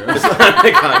Kanye fair.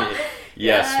 Kanye.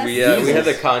 Yes, Yes. we had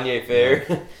the Kanye fair.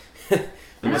 It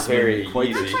was must very be quite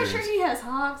easy. I'm quite sure he has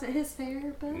hogs at his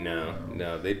fair, but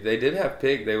No, they did have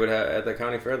pig. They would have at the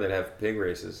county fair. They'd have pig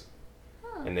races,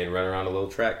 Oh. and they'd run around a little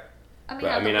track. But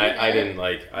I I believe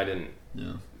it. didn't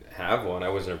yeah. have one. I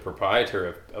wasn't a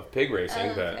proprietor of pig racing,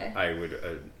 Oh, okay. but I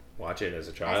would watch it as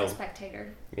a As child. a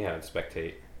spectator. Yeah, I'd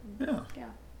spectate. Yeah. Yeah.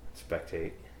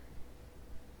 Spectate.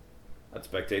 I'd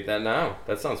spectate that now.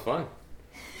 That sounds fun.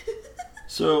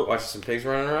 So Watch some pigs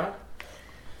running around.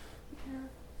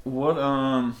 what?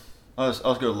 I'll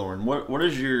go to Lauren. What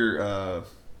is your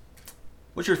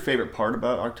what's your favorite part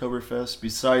about Oktoberfest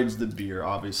besides the beer?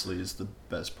 Obviously, is the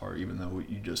best part. Even though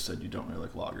you just said you don't really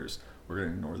like lagers, we're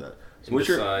gonna ignore that. So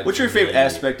what's your favorite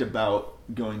aspect about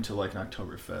going to like an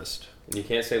Oktoberfest? And you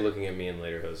can't say looking at me in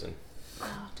Lederhosen.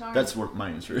 Oh, darn. That's what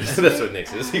my answer is. That's what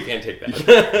Nick's is. You can't take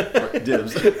that.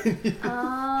 Dibs.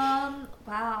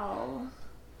 Wow.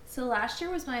 So last year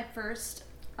was my first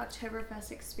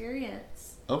Oktoberfest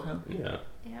experience. Okay. Yeah.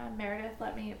 Yeah, Meredith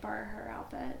let me borrow her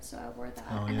outfit, so I wore that.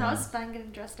 Oh, and yeah. that was fun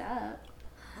getting dressed up.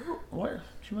 Why?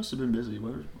 She must have been busy.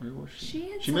 Where was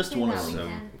she? She missed something one of that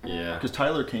them. weekend. Yeah. Because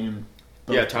Tyler came.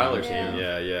 Yeah, both Tyler times. came.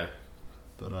 Yeah.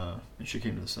 But and she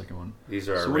came to the second one. These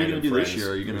are So our what are you random gonna do this friends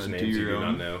year? Are you gonna whose do names you your do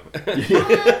own? not know.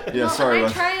 Yeah, Well, sorry. I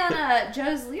might about- try on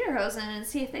Joe's Lederhosen and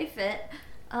see if they fit.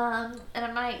 And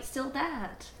I might steal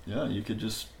that. Yeah, you could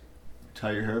just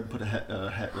tie your hair, put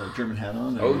a German hat on.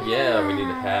 and- Oh yeah, we need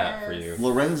a hat for you,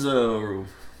 Lorenzo.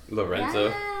 Lorenzo,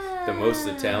 the most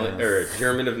Italian Yes. or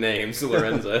German of names,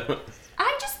 Lorenzo.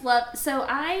 I just love. So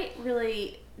I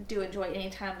really do enjoy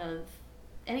any type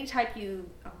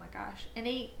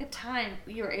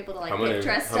you're able to like get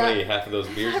dressed how up. many half of those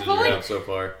beers I've did you only- have so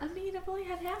far? I mean, I've only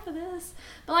had half of this,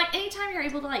 but like anytime you're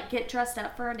able to like get dressed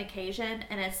up for an occasion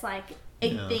and it's like a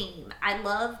Yeah. theme. I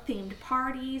love themed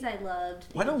parties. I loved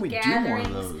Why don't we themed do more gatherings.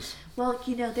 of those? Well,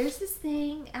 there's this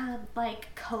thing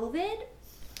like COVID,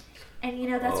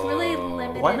 and that's really Oh.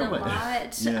 limited Why a don't we-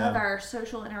 lot Yeah. of our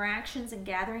social interactions and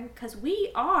gathering because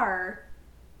we are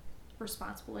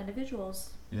responsible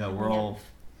individuals. Yeah, And we're we all.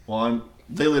 Well,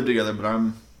 they live together, but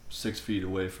I'm 6 feet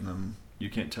away from them. You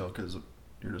can't tell because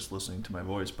you're just listening to my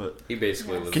voice. But He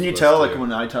basically Yes. lives can you close tell, to like you.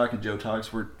 when I talk and Joe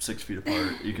talks, we're 6 feet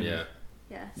apart. You can. Yeah,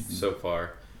 Yes. so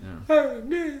far. Yeah. Hey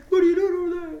Nick, what are you doing over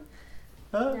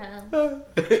No.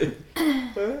 there?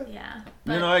 Yeah.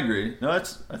 No, I agree. No,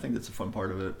 I think that's a fun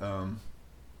part of it. And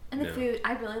the Yeah. food.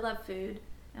 I really love food.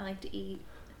 I like to eat.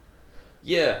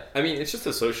 Yeah, I mean, it's just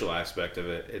the social aspect of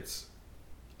it.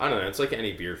 I don't know, it's like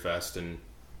any beer fest, and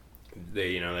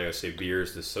they always say beer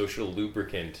is the social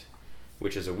lubricant,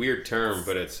 which is a weird term,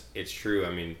 but it's true. I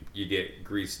mean, you get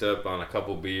greased up on a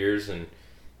couple beers, and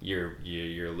your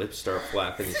lips start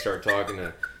flapping. You start talking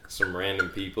to some random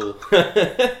people,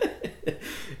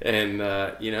 and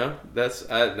that's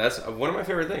one of my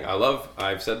favorite things.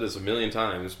 I've said this a million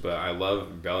times, but I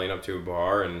love bellying up to a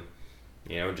bar and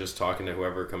just talking to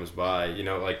whoever comes by.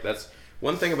 Like that's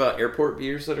one thing about airport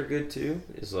beers that are good too,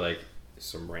 is like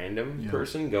some random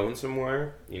person going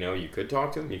somewhere. You could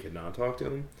talk to them, you could not talk to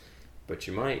them, but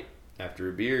you might. After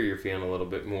a beer, you're feeling a little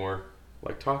bit more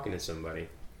like talking to somebody,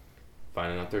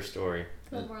 finding out their story.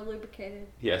 A little more lubricated.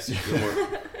 Yes, you feel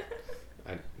more.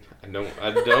 I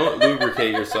don't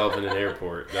lubricate yourself in an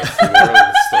airport. That's the moral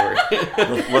of the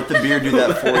story. let the beer do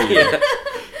that for you. Yeah.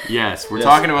 Yes, we're Yes.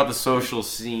 talking about the social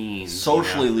scene.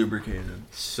 Socially lubricated.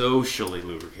 Socially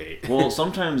lubricate. Well,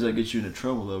 sometimes that gets you into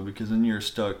trouble though, because then you're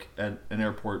stuck at an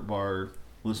airport bar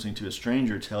listening to a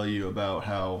stranger tell you about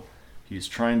how he's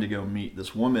trying to go meet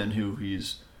this woman who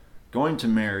he's going to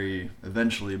marry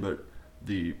eventually, but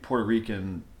the Puerto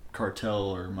Rican cartel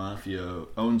or mafia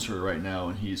owns her right now,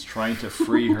 and he's trying to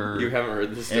free her. You haven't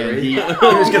heard this and story? he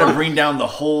was going to bring down the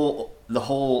whole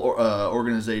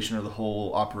organization or the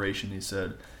whole operation. He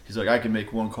said he's like, I can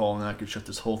make one call and I could shut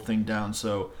this whole thing down.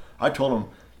 So I told him,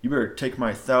 you better take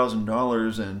my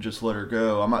 $1,000 and just let her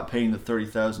go. I'm not paying the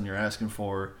 $30,000 you're asking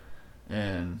for.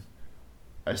 And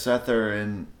I sat there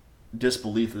in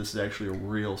disbelief that this is actually a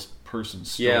real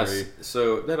person's story. Yes,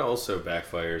 so that also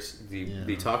backfires. The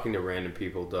Yeah. talking to random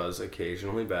people does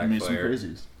occasionally I mean, some backfire.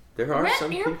 crazies. There are What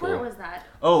some airport people. was that?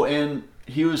 Oh, and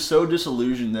he was so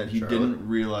disillusioned that he Charlotte? didn't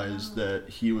realize that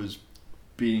he was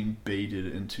being baited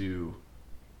into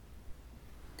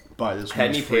by this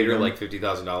Hadn't he woman's paid her freedom.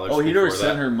 like $50,000? Oh, he'd already before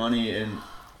sent that? her money,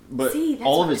 but See, that's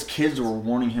all what- of his kids were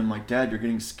warning him, like, Dad, you're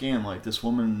getting scammed. Like, this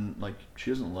woman, like, she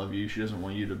doesn't love you. She doesn't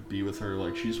want you to be with her.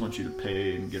 Like, she just wants you to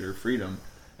pay and get her freedom.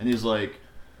 And he's like,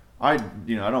 I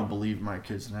don't believe my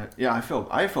kids. And yeah, I felt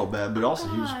bad, but also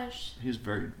Gosh. he was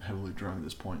very heavily drunk at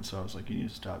this point. So I was like, you need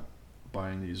to stop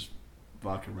buying these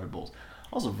vodka Red Bulls.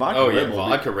 Also, vodka Oh, Red yeah, Bull.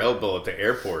 vodka Red Bull at the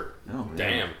airport. Oh, yeah.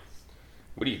 Damn.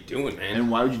 What are you doing, man? And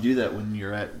why would you do that when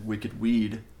you're at Wicked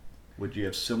Weed Would you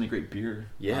have so many great beer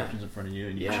Yeah. options in front of you,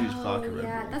 and you Yeah. choose vodka Red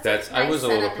yeah, Bull? that's I was a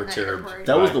nice little setup in the perturbed. airport.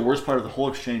 That was Why? the worst part of the whole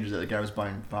exchange, is that the guy was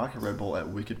buying vodka Red Bull at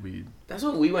Wicked Weed. That's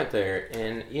what we went there,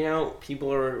 and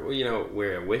people are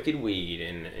we're at Wicked Weed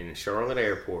in Charlotte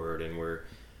Airport, and we're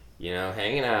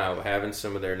hanging out, having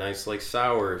some of their nice like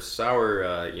sour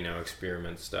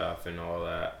experiment stuff and all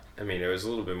that. I mean, it was a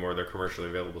little bit more their commercially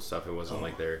available stuff. It wasn't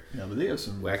like their Yeah, but they have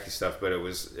some. wacky stuff, but it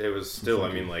was still,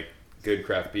 I mean, like good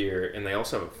craft beer, and they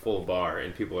also have a full bar,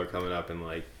 and people are coming up and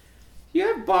like, you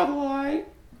have Bud Light?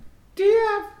 Do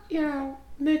you have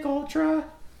Mick Ultra?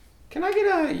 Can I get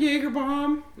a Jaeger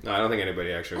Bomb? No, I don't think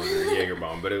anybody actually wanted a Jaeger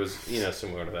Bomb, but it was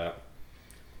similar to that.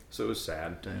 So it was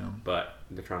sad, Damn. but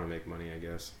they're trying to make money, I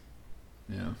guess.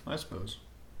 Yeah, I suppose.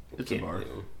 It's a Can't bar.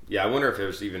 blame 'em. Yeah, I wonder if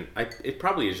there's even. It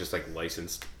probably is just like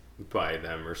licensed by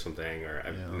them or something, or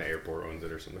the airport owns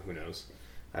it or something. Who knows?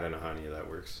 I don't know how any of that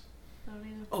works. I don't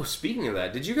either. Oh, speaking of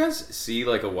that, did you guys see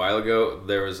like a while ago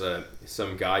there was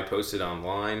some guy posted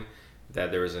online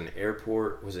that there was an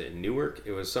airport? Was it in Newark?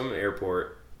 It was some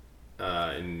airport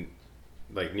in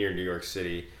like near New York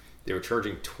City. They were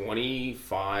charging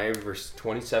 $25 or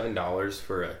 $27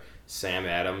 for a Sam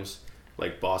Adams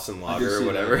like Boston Lager or see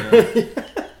whatever.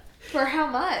 that, For how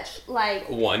much? Like,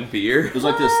 One beer. It was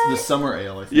like the summer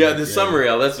ale, I think. Yeah, the summer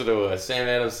ale. That's what it was. Sam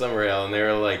Adams summer ale, and they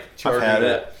were like I've charging had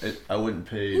that. it. I wouldn't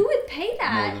pay who would pay more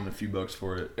that? than a few bucks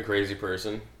for it. A crazy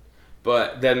person.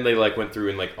 But then they like went through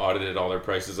and like audited all their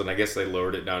prices, and I guess they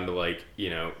lowered it down to like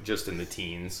just in the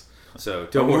teens. So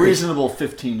don't A worry. reasonable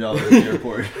 $15 at the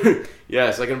airport.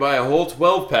 Yes, I can buy a whole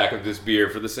 12-pack of this beer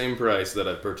for the same price that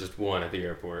I purchased one at the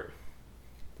airport.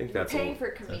 I think that's Paying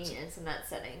for convenience in that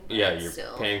setting. But yeah, you're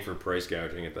still. paying for price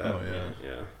gouging at that. Oh, yeah.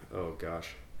 Yeah. Oh gosh.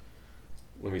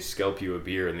 Let me scalp you a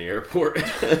beer in the airport.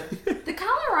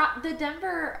 The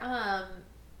Denver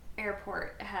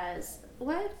airport has,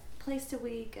 what place did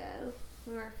we go?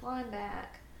 We were flying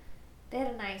back. They had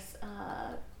a nice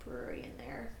brewery in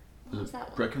there. What was that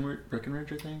one?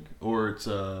 Breckenridge, I think, or it's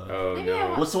Oh Maybe I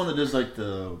no. what's the one that does like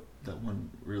that one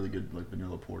really good like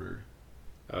vanilla porter?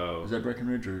 Oh. Is that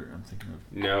Breckenridge, or I'm thinking of?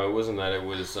 No, it wasn't that. It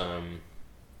was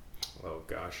oh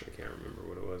gosh, I can't remember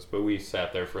what it was. But we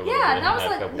sat there for a little Yeah, bit. that And was had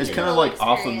a like- couple It's beers. kind of like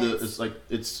off of the. Experience.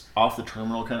 It's off the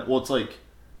terminal kind of. Well, it's like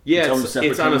Yeah, its own it's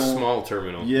separate on a terminal. small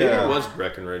terminal. Yeah. Maybe it was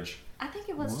Breckenridge. I think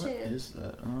it was what too. is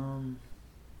that?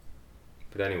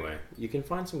 But anyway, you can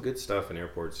find some good stuff in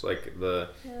airports. Like Yeah.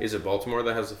 is it Baltimore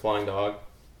that has the Flying Dog?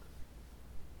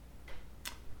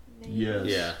 Maybe. Yes.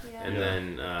 Yeah. Yeah. And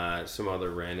then some other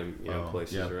random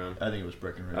places yeah, around. I think it was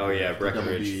Breckenridge. Oh, yeah, The double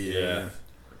Breckenridge, B, yeah.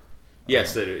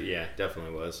 Yes, yeah,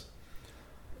 definitely was.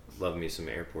 Love me some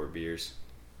airport beers.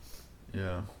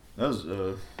 Yeah, that was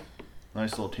a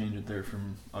nice little tangent there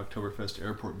from Oktoberfest to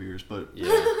airport beers, but Yeah.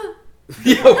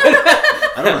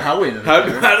 I don't know how we ended up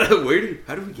there.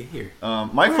 How did we get here?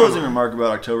 My closing remark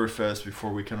about Oktoberfest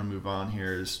before we kind of move on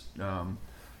here is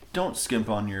don't skimp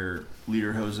on your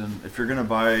Lederhosen. If you're going to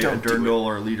buy a Don't do Dirndl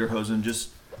or a Lederhosen, just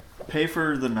pay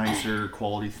for the nicer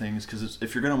quality things, because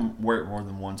if you're going to wear it more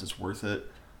than once, it's worth it.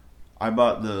 I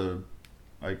bought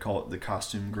I call it the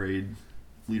costume grade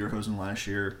Lederhosen last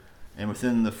year, and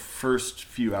within the first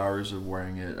few hours of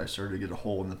wearing it, I started to get a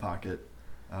hole in the pocket.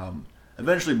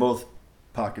 Eventually both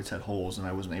pockets had holes, and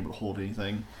I wasn't able to hold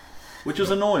anything, which was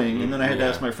annoying. And then I had to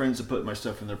ask my friends to put my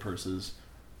stuff in their purses.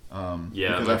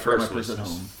 Yeah, because my I forgot my purse purse at was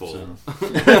home. full.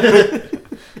 So.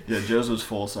 Yeah, Joe's was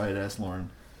full, so I had to ask Lauren.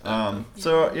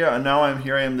 So yeah, and now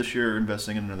here I am this year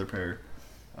investing in another pair.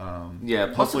 Yeah,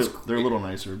 plus Hopefully it's- they're a little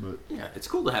nicer, but Yeah, it's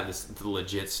cool to have the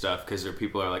legit stuff because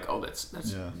people are like, oh, that's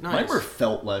yeah, nice. mine were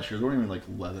felt last year. They weren't even like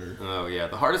leather. Oh yeah,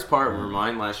 the hardest part were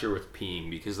mine last year with peeing,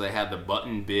 because they had the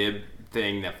button bib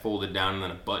thing that folded down and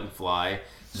then a button fly.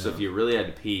 So if you really had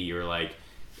to pee, you were like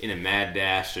in a mad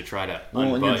dash to try to Well,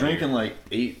 when unbutton you're drinking your- like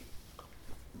 8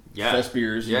 yeah. fest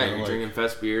beers, Yeah, you know, you're like, drinking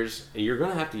fest beers. You're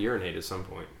gonna have to urinate at some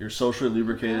point. you're socially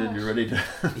lubricated. Gosh. You're ready to.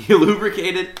 You're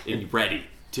lubricated and ready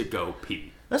to go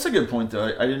pee. That's a good point, though.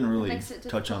 I didn't really Makes it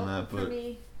touch on that, difficult but for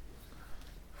me.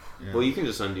 yeah. Well, you can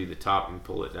just undo the top and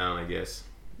pull it down, I guess.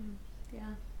 Yeah.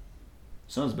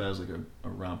 Sounds bad as like a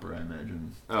romper, I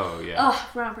imagine. Oh yeah. Oh,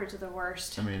 rompers are the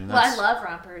worst. I mean, well, I that's- love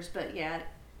rompers, but yeah,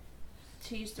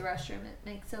 to use the restroom it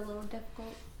makes it a little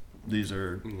difficult. These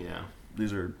are Yeah.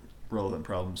 relevant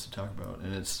problems to talk about,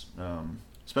 and it's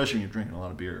especially when you're drinking a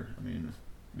lot of beer. I mean,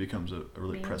 it becomes a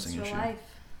really Means pressing for issue. life.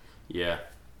 Yeah.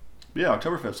 But yeah,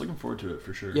 Oktoberfest. Looking forward to it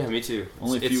for sure. Yeah, me too.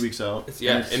 Only a few It's- weeks out.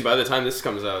 Yeah, And and by the time this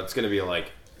comes out, it's gonna be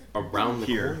like around the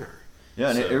Here. corner. yeah,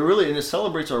 and so- it really it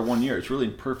celebrates our 1 year. It's really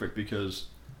perfect because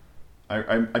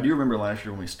I do remember last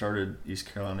year when we started East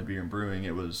Carolina Beer and Brewing.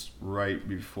 It was right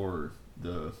before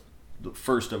the the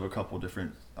first of a couple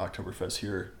different Oktoberfests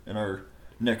here in our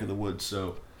neck of the woods.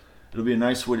 So it'll be a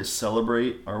nice way to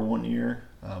celebrate our 1 year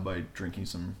by drinking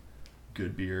some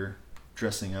good beer,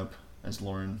 dressing up as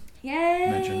Lauren Yay!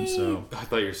 mentioned. So I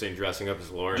thought you were saying dressing up as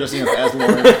Lauren. dressing up as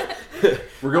Lauren.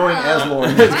 We're going as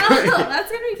Lauren. Wow,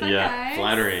 that's gonna be fun, Yeah, guys.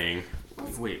 flattering.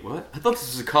 Wait, what? I thought this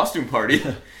was a costume party.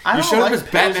 I You don't showed like up as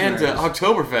Batman to Pilsners.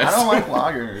 Oktoberfest. I don't like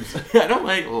lagers. I don't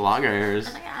like lagers.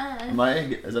 Oh my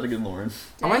god. Is that a good Lauren?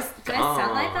 Do I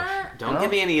sound like that? Don't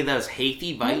give me any of those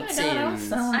Hefty Oh my God,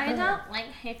 Weizens. I don't like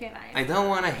happy vibes. I don't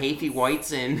want a Hefty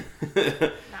Weizen.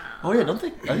 Oh yeah, I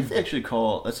think they actually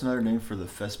call that's another name for the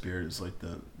fest beer is like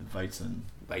the Weizen.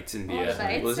 Weizenbier.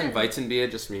 Weizen. Doesn't Weizenbier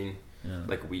just mean Yeah.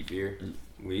 like wheat beer?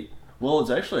 Wheat? Well,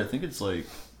 it's actually I think it's like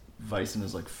Weizen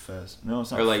is like fest. No, it's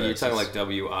not. Or like you're fest, talking it's- like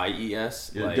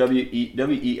W-I-E-S? yeah, Like,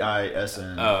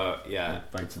 W-E-I-S-N. oh, yeah.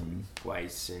 Like Weizen.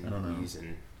 Weizen. I don't know.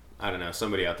 Weizen. I don't know.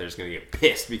 Somebody out there is going to get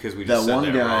pissed because we That just said one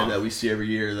that guy wrong. that we see every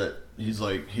year that he's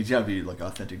got to be like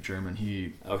authentic German.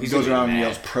 He He's goes gonna be around and mad.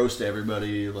 yells Prost to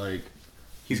everybody. Like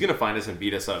He's going to find us and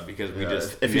beat us up because we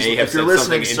just if may have you're said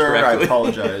listening, something sir, I incorrectly.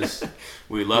 apologize.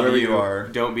 We love Wherever you. you are.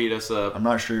 Don't beat us up. I'm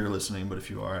not sure you're listening, but if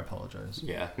you are, I apologize.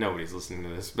 Yeah, nobody's listening to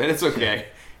this, but it's okay.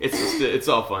 It's just it's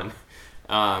all fun.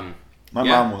 My Yeah.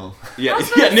 mom will. Yeah, I was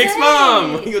gonna yeah. Nick's say.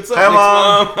 mom. What's up,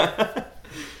 Hi, Nick's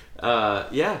mom?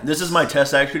 Yeah. This is my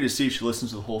test actually to see if she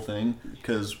listens to the whole thing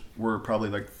because we're probably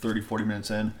like 30, 40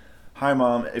 minutes in. Hi,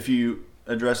 Mom. If you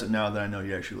address it now, then I know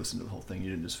you actually listened to the whole thing. You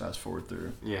didn't just fast forward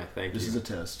through. Yeah. Thank This you. is a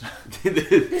test.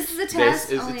 This is a test.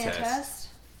 This is Only a a test. test.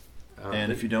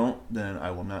 And if you don't, then I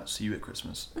will not see you at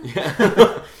Christmas.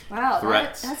 Wow,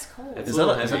 Threats. that's cold. It's Is a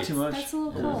little that heavy. too much? That's a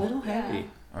little Yeah. cold. A little heavy.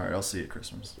 All right, I'll see you at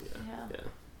Christmas. Yeah. Yeah.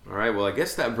 All right. Well, I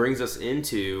guess that brings us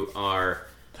into our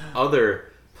other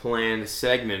planned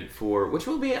segment for which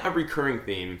will be a recurring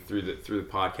theme through the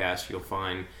podcast. You'll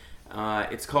find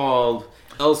it's called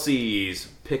Elsie's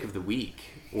Pick of the Week,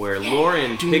 where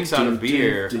Lauren picks out a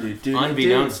beer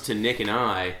unbeknownst to Nick and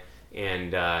I,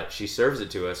 and she serves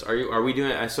it to us. Are we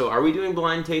doing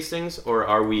blind tastings, or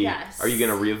are we? Yes. Are you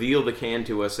going to reveal the can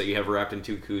to us that you have wrapped in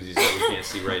two koozies that we can't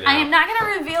see right now? I am not going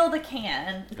to reveal the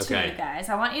can to Okay. you guys.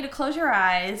 I want you to close your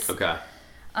eyes. Okay.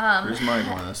 Here's my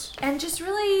glass. And just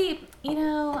really,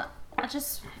 I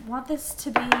just want this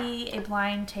to be a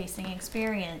blind tasting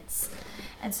experience.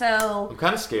 And so I'm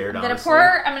kind of scared. I'm gonna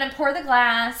pour the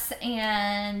glass,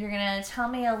 and you're gonna tell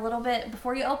me a little bit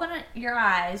before you open your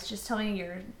eyes. Just tell me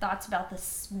your thoughts about the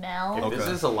smell, If this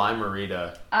Okay. is a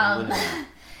limerita.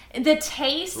 the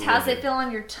taste. How's it Livid. feel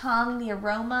on your tongue? The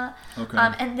aroma. Okay.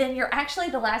 And then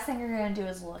the last thing you're gonna do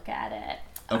is look at it.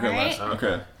 Okay, All right? last.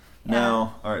 Okay.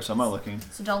 Now, all right. So I'm not looking.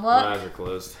 So don't My look. eyes are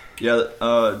closed. Yeah.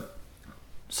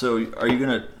 So are you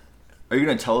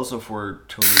gonna tell us if we're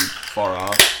totally far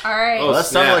off? All right. Oh, that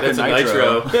sounded snap, like a that's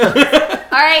nitro.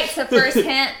 All right. So first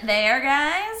hint there,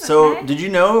 guys. So okay? did you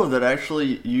know that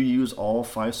actually you use all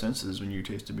 5 senses when you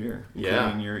taste a beer, Yeah.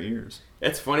 including your ears?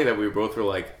 It's funny that we both were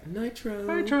like, nitro.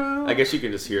 Nitro. I guess you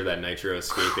can just hear that nitro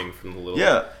escaping from the little...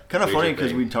 Yeah, kind of Laser funny because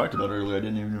thing. we talked about it earlier. I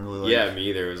didn't even really like. Yeah, me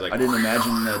either. It was like... I didn't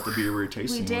imagine that the beer we were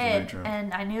tasting we was did, nitro.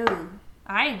 and I knew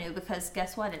because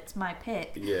guess what? It's my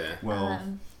pick. Yeah. Well,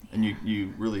 and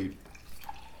you really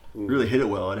Ooh. hit it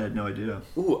well. I had no idea.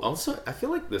 Ooh, also, I feel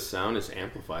like the sound is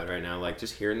amplified right now. Like,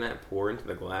 just hearing that pour into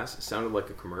the glass, it sounded like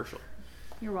a commercial.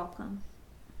 You're welcome.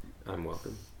 I'm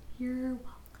welcome. You're welcome.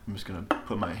 I'm just gonna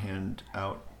put my hand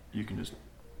out. You can just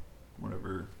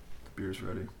whenever the beer's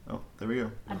ready. Oh, there we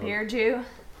go. I beard you.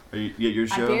 Are you get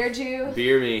yours, I Joe? beard you.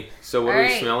 Beer me. So what All are we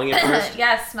right. smelling it first?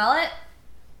 Yeah, smell it.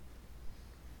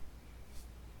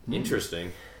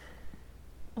 Interesting.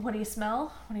 What do you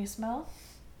smell? What do you smell?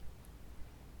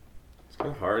 It's kind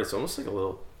of hard. It's almost like a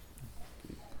little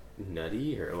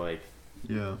nutty or like...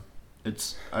 Yeah,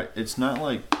 it's not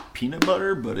like peanut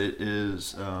butter, but it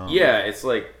is. yeah, it's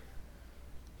like...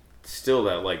 Still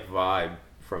that like vibe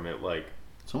from it. Like...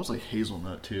 It's almost like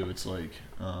hazelnut too. It's like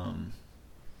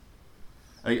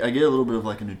I get a little bit of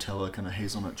like a Nutella kind of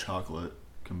hazelnut chocolate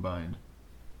combined.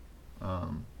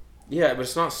 Yeah, but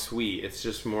it's not sweet. It's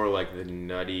just more like the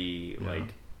nutty, Yeah.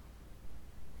 like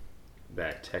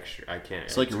that texture. I can't.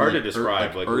 It's like hard to really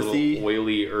describe. like Like, earthy. a little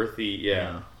oily, earthy.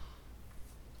 Yeah,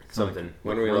 something. Like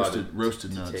When are we allowed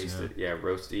roasted to nuts, taste yeah. it? Yeah,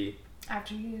 roasty.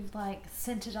 After you've like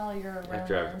scented all your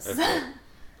After aromas.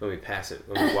 let me pass it.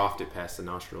 Let me waft it past the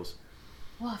nostrils.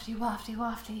 Wafty, wafty,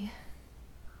 wafty.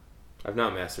 I've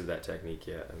not mastered that technique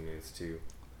yet. I mean, it's too.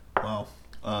 Wow,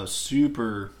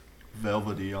 super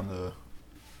velvety on the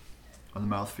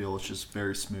mouthfeel. It's just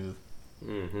very smooth.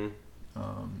 Mm-hmm.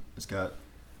 It's got.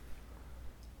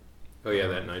 Oh yeah,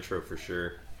 that nitro for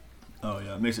sure. Oh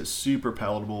yeah, it makes it super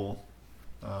palatable.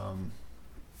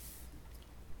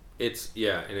 It's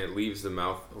and it leaves the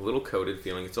mouth a little coated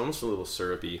feeling. It's almost a little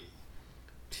syrupy,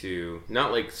 too.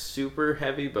 Not like super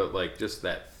heavy, but like just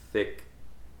that thick,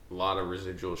 lot of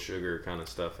residual sugar kind of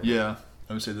stuff. Yeah,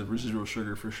 I would say the residual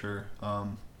sugar for sure.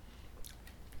 Kind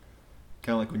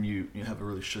of like when you have a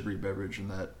really sugary beverage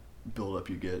and that buildup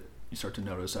you start to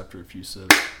notice after a few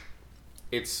sips.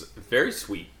 It's very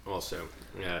sweet, also.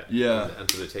 Yeah.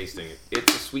 After the tasting,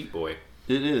 it's a sweet boy.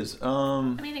 It is. I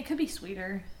mean, it could be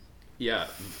sweeter. Yeah,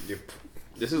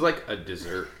 this is like a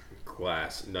dessert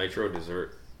glass, nitro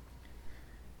dessert.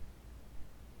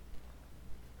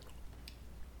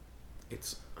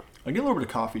 I get a little bit of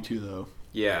coffee too, though.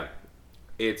 Yeah,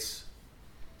 it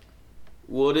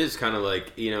is kind of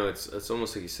like, it's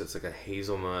almost like you said, it's like a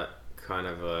hazelnut kind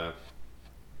of a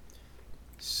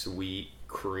sweet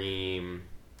cream.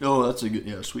 Oh, that's a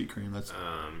good, sweet cream. That's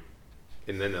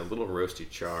and then a little roasty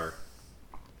char,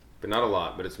 but not a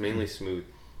lot. But it's mainly smooth.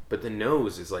 But the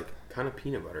nose is like kind of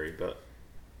peanut buttery, but.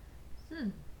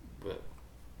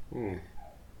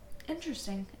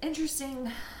 Interesting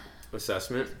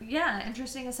assessment. Yeah,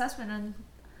 interesting assessment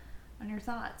on your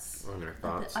thoughts. On our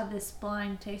thoughts of this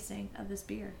blind tasting of this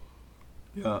beer.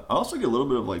 Yeah, I also get a little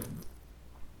bit of like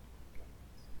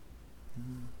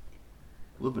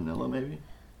a little vanilla, maybe.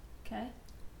 Okay.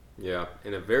 Yeah,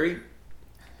 and a very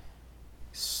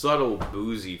subtle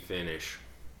boozy finish.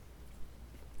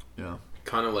 Yeah.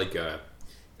 Kind of like a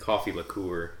coffee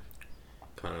liqueur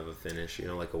kind of a finish,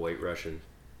 like a White Russian.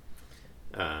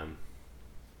 And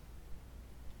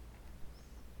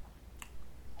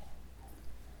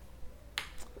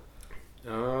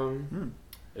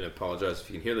I apologize if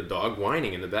you can hear the dog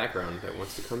whining in the background that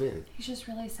wants to come in. He's just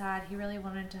really sad. He really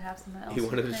wanted to have something else. He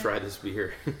wanted to try this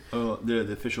beer. Oh,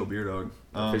 the official beer dog.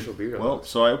 Official beer dog. Well,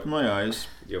 so I opened my eyes.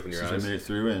 You open your since eyes? I made it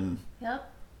through, and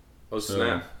Yep. Oh, so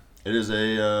snap. it is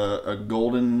a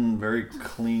golden, very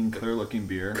clean, clear-looking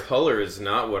beer. Color is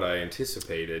not what I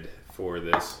anticipated for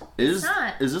this. Is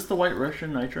not. this the White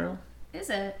Russian Nitro? Is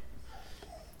it?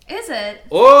 Is it?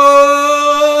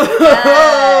 Oh!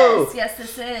 Yes,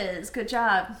 this is. Good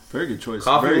job. Very good choice.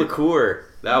 Coffee liqueur.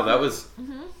 That was...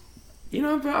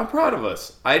 I'm proud of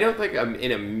us. I don't think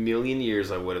in a million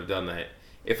years I would have done that.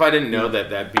 If I didn't know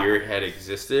that beer had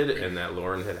existed and that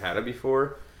Lauren had it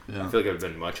before, I feel like it would have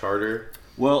been much harder.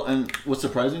 Well, and what's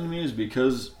surprising to me is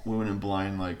because we went in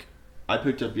blind, like, I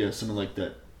picked up, something like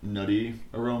that nutty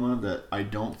aroma that I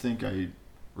don't think I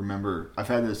remember. I've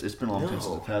had this. It's been a long time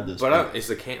since I've had this. But it's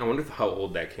the can. I wonder how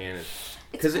old that can is.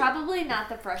 It's probably not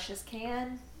the freshest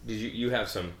can. Did you have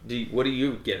some? What do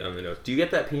you get on the nose? Do you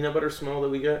get that peanut butter smell that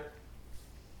we got?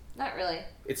 Not really.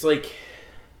 It's like,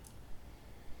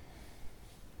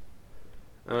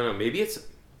 I don't know.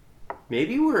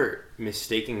 Maybe we're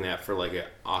mistaking that for like an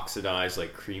oxidized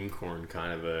like cream corn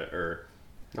kind of or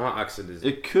not oxidized.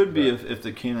 It could be if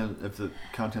the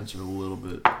contents are a little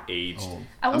bit aged. old.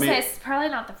 I will say it's probably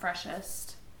not the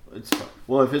freshest.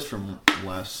 Well, if it's from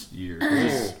last year,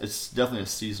 it's definitely a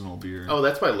seasonal beer. Oh,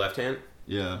 that's by Left Hand?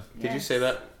 Yeah. Did you say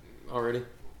that already?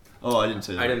 Oh, I didn't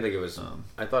say that. I didn't think it was.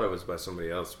 I thought it was by somebody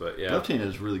else, but yeah. Left Hand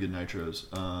has really good nitros.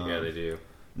 Yeah, they do.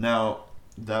 Now,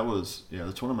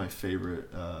 that's one of my favorite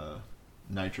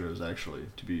nitros, actually,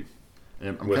 to be.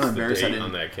 I'm kind of embarrassed. I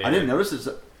didn't notice this.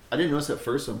 I didn't notice at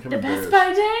first, so I'm kind of embarrassed. The Best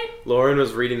By date? Lauren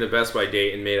was reading the Best By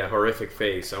date and made a horrific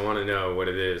face. I want to know what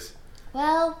it is.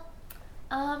 Well,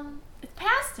 it's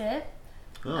past it.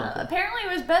 Oh, okay. Apparently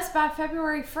it was Best By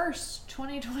February 1st,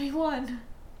 2021.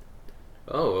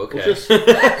 Oh, okay. Well,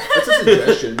 that's a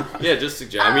suggestion. Yeah, just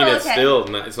suggest. I mean, it's still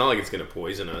not, it's not like it's going to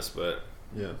poison us, but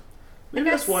yeah. Maybe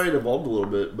that's why it evolved a little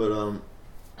bit, but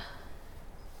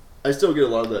I still get a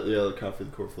lot of that, the coffee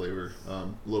liqueur flavor. A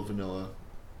little vanilla,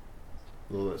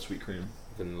 a little of that sweet cream.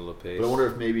 Vanilla paste. But I wonder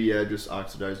if maybe I just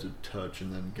oxidized a touch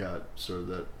and then got sort of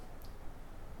that,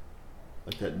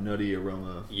 like that nutty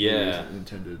aroma. Yeah.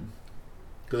 Intended.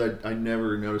 Because I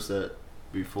never noticed that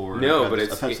before. No, I've had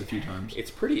it's a few times. It's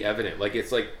pretty evident. Like it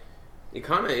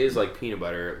kind of is like peanut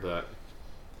butter, but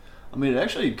I mean, it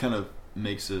actually kind of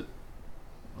makes it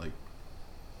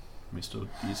still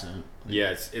decent.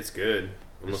 Yeah, it's good.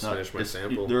 Almost finished my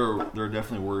sample. There are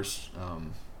definitely worse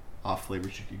off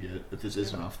flavors you could get if this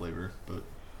isn't off flavor, but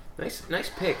nice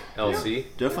pick, LC. Yeah,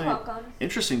 definitely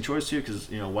interesting choice too, because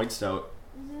white stout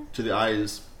to the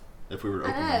eyes. If we were to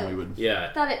open them, we would. Yeah.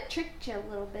 I thought it tricked you a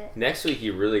little bit. Next week,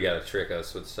 you really got to trick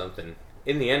us with something.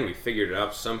 In the end, we figured it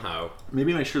out somehow.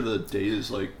 Maybe make sure the date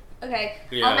is Okay,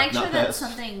 Yeah. I'll make sure that past.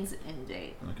 something's in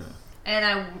date. Okay.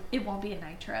 And it won't be a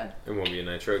nitro. It won't be a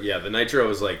nitro. Yeah, the nitro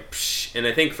is like, psh, And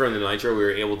I think from the Nitro, we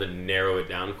were able to narrow it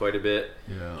down quite a bit.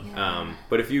 Yeah.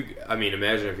 But if you, I mean,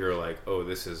 imagine if you were like, oh,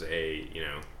 this is a,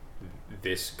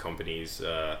 this company's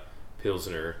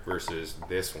Pilsner versus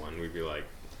this one, we'd be like,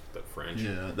 the French.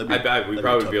 Yeah. We'd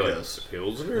probably be like, guess.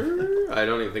 Pilsner? I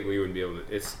don't even think we would be able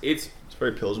to. It's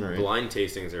very Pilsner-y. blind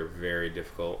tastings are very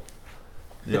difficult.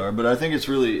 They are, but I think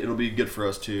it'll be good for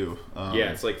us too.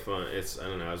 Yeah, it's like fun. I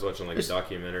don't know, I was watching like a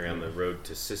documentary on the road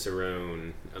to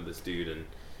Cicerone of this dude, and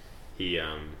he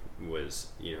was,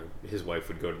 his wife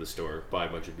would go to the store, buy a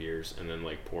bunch of beers, and then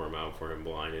like pour them out for him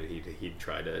blind, and he'd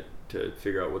try to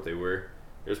figure out what they were.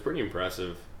 It was pretty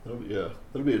impressive.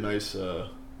 That'll be a nice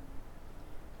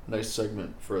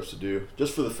segment for us to do,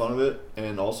 just for the fun of it,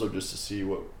 and also just to see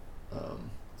what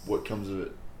comes of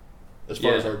it, as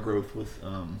far as our growth with.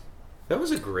 That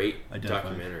was a great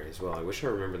documentary as well. I wish I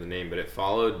remember the name, but it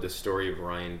followed the story of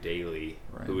Ryan Daly,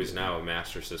 who is now a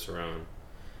master Cicerone.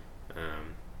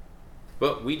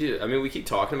 But we keep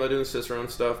talking about doing Cicerone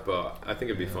stuff, but I think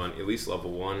it'd be fun. At least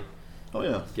level 1. Oh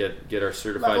yeah. Get our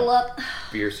certified level up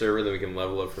beer server, then we can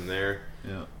level up from there.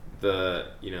 Yeah.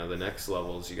 The next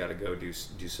levels, you got to go do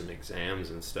some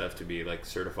exams and stuff to be like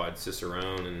certified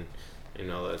Cicerone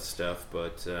and all that stuff.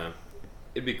 But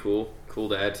it'd be cool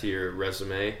to add to your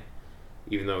resume.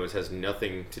 Even though it has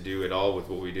nothing to do at all with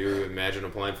what we do. Imagine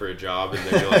applying for a job and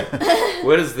then you're like,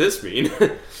 what does this mean?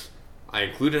 I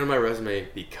included it on my resume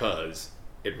because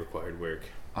it required work.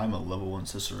 I'm a level 1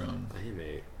 Cicerone. I am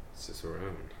a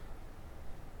Cicerone.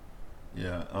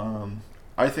 Yeah.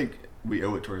 I think we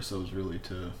owe it to ourselves really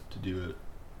to do it.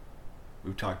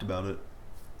 We've talked about it.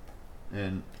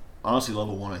 And honestly,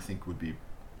 level 1 I think would be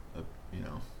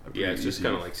it's just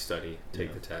kind of like study,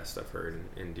 take the test, I've heard,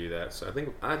 and do that. So I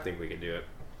think we can do it.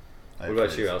 What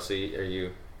about you, Elsie? Are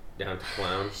you down to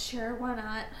clown? Sure, why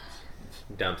not?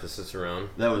 Down to Cicerone?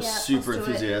 That was super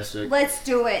enthusiastic. Let's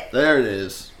do it. There it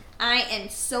is. I am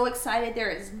so excited. There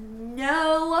is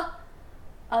no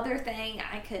other thing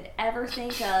I could ever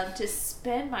think of to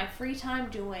spend my free time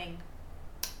doing.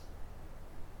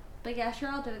 But yeah, sure,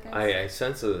 I'll do it, guys. I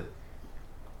sense a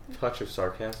touch of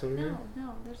sarcasm here.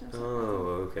 No, there's no sarcasm.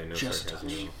 Oh, okay, no Just sarcasm.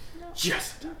 touch. No.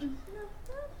 Just touch.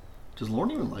 Does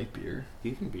Lauren even like beer?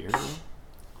 Even beer now?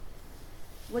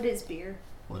 What is beer?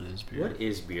 What is beer? What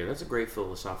is beer? That's a great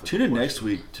philosophical Tune in question. next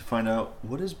week to find out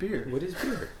what is beer. What is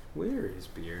beer? Where is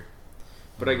beer?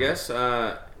 But I guess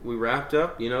we wrapped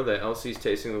up. The LC's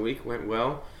Tasting of the Week went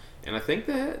well. And I think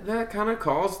that kind of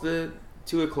calls to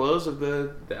a close of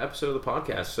the episode of the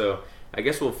podcast. So I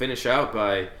guess we'll finish out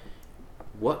by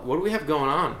what do we have going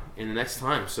on in the next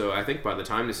time? So I think by the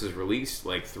time this is released,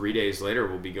 like 3 days later,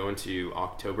 we'll be going to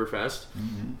Oktoberfest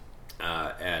in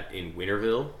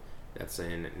Winterville. That's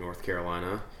in North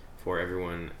Carolina. For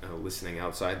everyone listening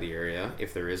outside the area,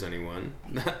 if there is anyone.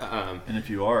 And if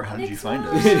you are, how did you find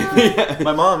mom. us?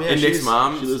 My mom, and Nick's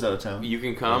mom, she lives out of town. You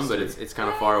can come, but it's kind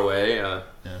of far away. Yeah,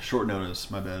 short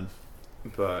notice. My bad.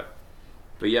 But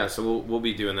yeah, so we'll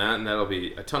be doing that, and that'll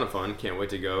be a ton of fun. Can't wait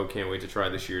to go. Can't wait to try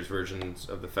this year's versions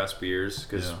of the Fest beers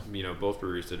because both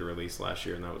breweries did a release last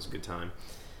year, and that was a good time.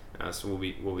 So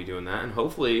we'll be doing that, and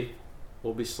hopefully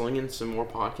we'll be slinging some more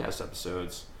podcast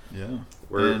episodes. Yeah,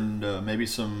 and maybe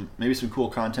some cool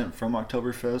content from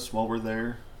Oktoberfest while we're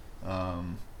there. I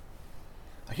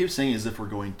keep saying as if we're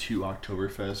going to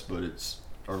Oktoberfest, but it's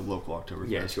our local Oktoberfest.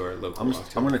 Yeah, to our local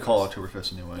Oktoberfest. I'm going to call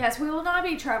Oktoberfest anyway. Yes, we will not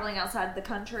be traveling outside the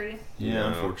country. Yeah,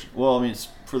 unfortunately. Well, I mean, it's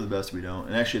for the best we don't.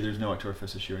 And actually, there's no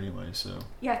Oktoberfest this year anyway, so.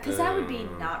 Yeah, because that would be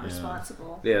not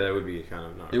responsible. Yeah, that would be kind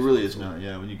of not. It really is not.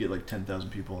 Yeah, when you get like 10,000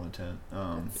 people in a tent.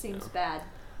 That seems bad.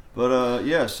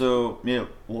 But so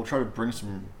we'll try to bring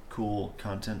some cool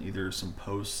content, either some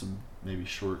posts, some maybe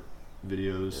short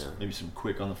videos, maybe some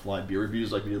quick on the fly beer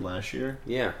reviews like we did last year.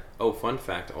 Yeah. Oh, fun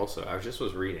fact also, I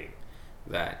was reading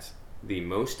that the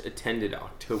most attended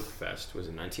Oktoberfest was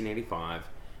in 1985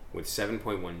 with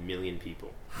 7.1 million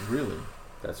people. Really?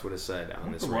 That's what it said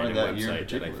on this random website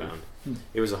that I found.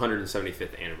 It was the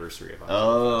 175th anniversary of Oktoberfest.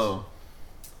 Oh.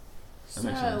 So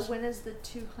when is the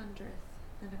 200th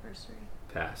anniversary?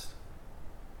 Past.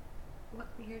 What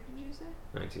year did you say?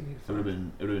 1985.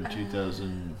 It would have been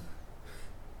 2000.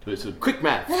 Wait, so quick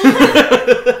math.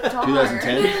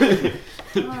 2010.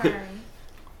 Darn.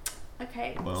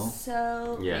 Okay. Well.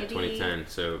 So yeah, maybe 2010.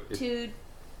 So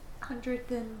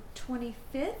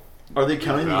 225th. Are they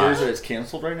counting the years that it's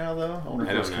canceled right now though?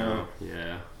 I don't know.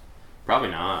 Yeah. Probably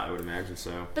not. I would imagine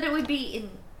so. But it would be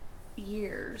in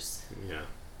years. Yeah.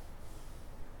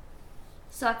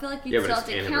 So I feel like you still have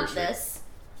to count this.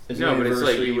 No, but it's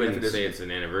like you wouldn't say it's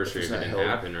an anniversary if it didn't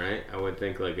happen, right? I would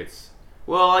think like it's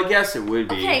Well, I guess it would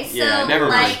be. Okay, so yeah, never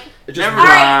like, mind. Never all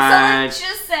right, so mind. let's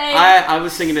just say I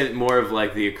was thinking it more of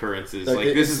like the occurrences. Like Like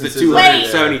the this is the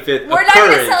instances. 275th we're not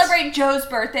going to occurrence. celebrate Joe's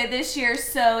birthday this year,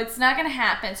 so it's not going to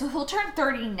happen. So he'll turn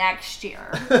 30 next year.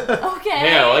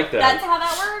 Okay? Yeah, I like that. That's how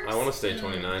that works. I want to stay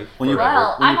 29. When you- forever.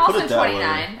 Well, When you I'm put also it that way.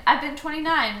 29. I've been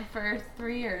 29 for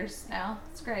 3 years now.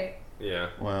 It's great. Yeah,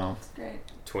 Wow. It's great.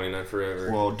 29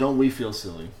 forever. Well, don't we feel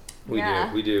silly?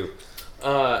 Yeah. We do.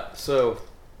 So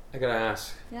I gotta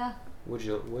ask, Yeah.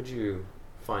 what'd you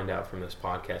find out from this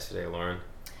podcast today, Lauren?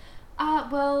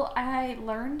 Well, I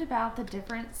learned about the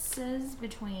differences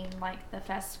between like the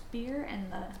Fest beer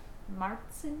and the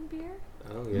Marzen beer.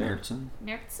 Oh yeah. Märzen?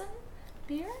 Märzen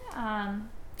beer. And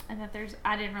that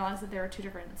I didn't realize that there were 2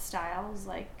 different styles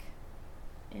like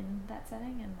in that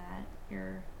setting, and that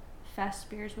your Fest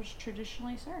beers was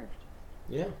traditionally served.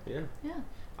 Yeah. Yeah.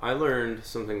 I learned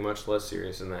something much less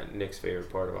serious than that Nick's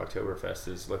favorite part of Oktoberfest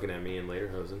is looking at me in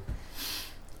Lederhosen.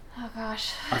 Oh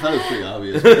gosh. I thought it was pretty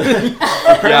obvious.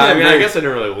 Yeah, I mean, I guess I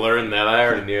didn't really learn that. I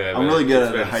already knew it. I'm but really good it's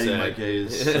at been hiding said. my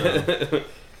gaze.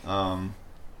 So.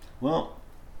 Well,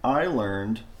 I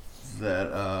learned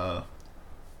that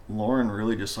Lauren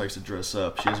really just likes to dress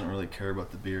up. She doesn't really care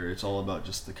about the beer. It's all about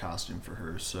just the costume for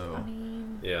her. So I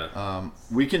mean, Yeah.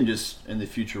 we can just, in the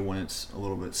future when it's a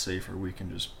little bit safer, we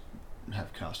can just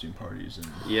have costume parties and.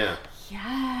 Yeah.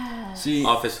 yes. See.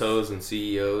 Office hoes and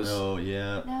CEOs. Oh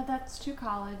yeah. No, that's too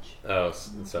college. Oh, You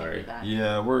can't sorry. do that.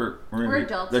 Yeah, we're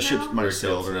adults That ship now? might We're have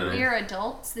sailed adults now. already. We are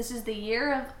adults. This is the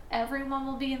year of everyone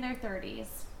will be in their 30s.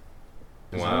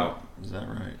 Wow. Is that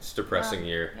right? It's a depressing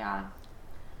year. Yeah.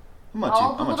 I'm not All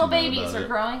too, the I'm not little too mad babies about are it.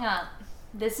 growing up.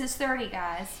 This is 30,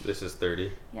 guys. This is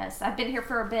 30. Yes, I've been here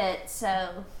for a bit,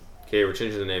 so Okay, we're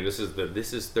changing the name. This is the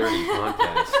This is 30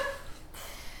 podcast.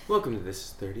 Welcome to This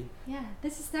is 30. yeah,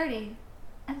 this is 30.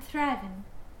 I'm thriving.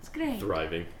 It's great.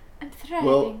 Thriving. I'm thriving.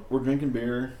 Well, we're drinking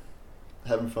beer,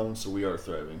 having fun, so we are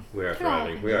thriving. We are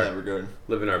Thriving. thriving. We In are that regard.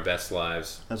 living our best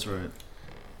lives. That's right.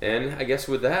 And I guess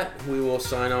with that, we will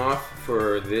sign off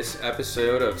for this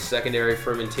episode of Secondary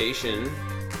Fermentation,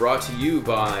 brought to you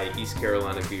by East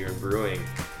Carolina Beer and Brewing.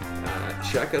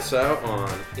 Check us out on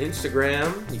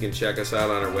Instagram. You can check us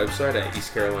out on our website at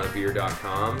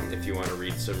eastcarolinabeer.com if you want to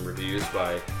read some reviews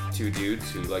by 2 dudes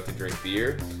who like to drink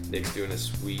beer. Nick's doing a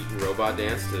sweet robot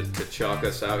dance to chalk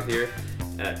us out here.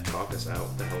 Talk us out?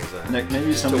 What the hell is that?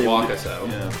 Maybe someday to walk we'll, us out.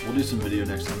 Yeah, we'll do some video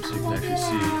next time so you can actually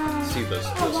see. See those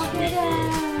sweet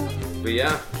moves. But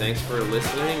yeah, thanks for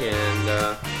listening,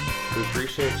 and we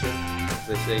appreciate you, as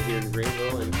they say here in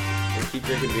Greenville, and keep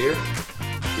drinking beer.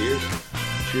 Cheers.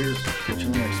 Cheers. Catch you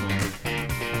in the next one.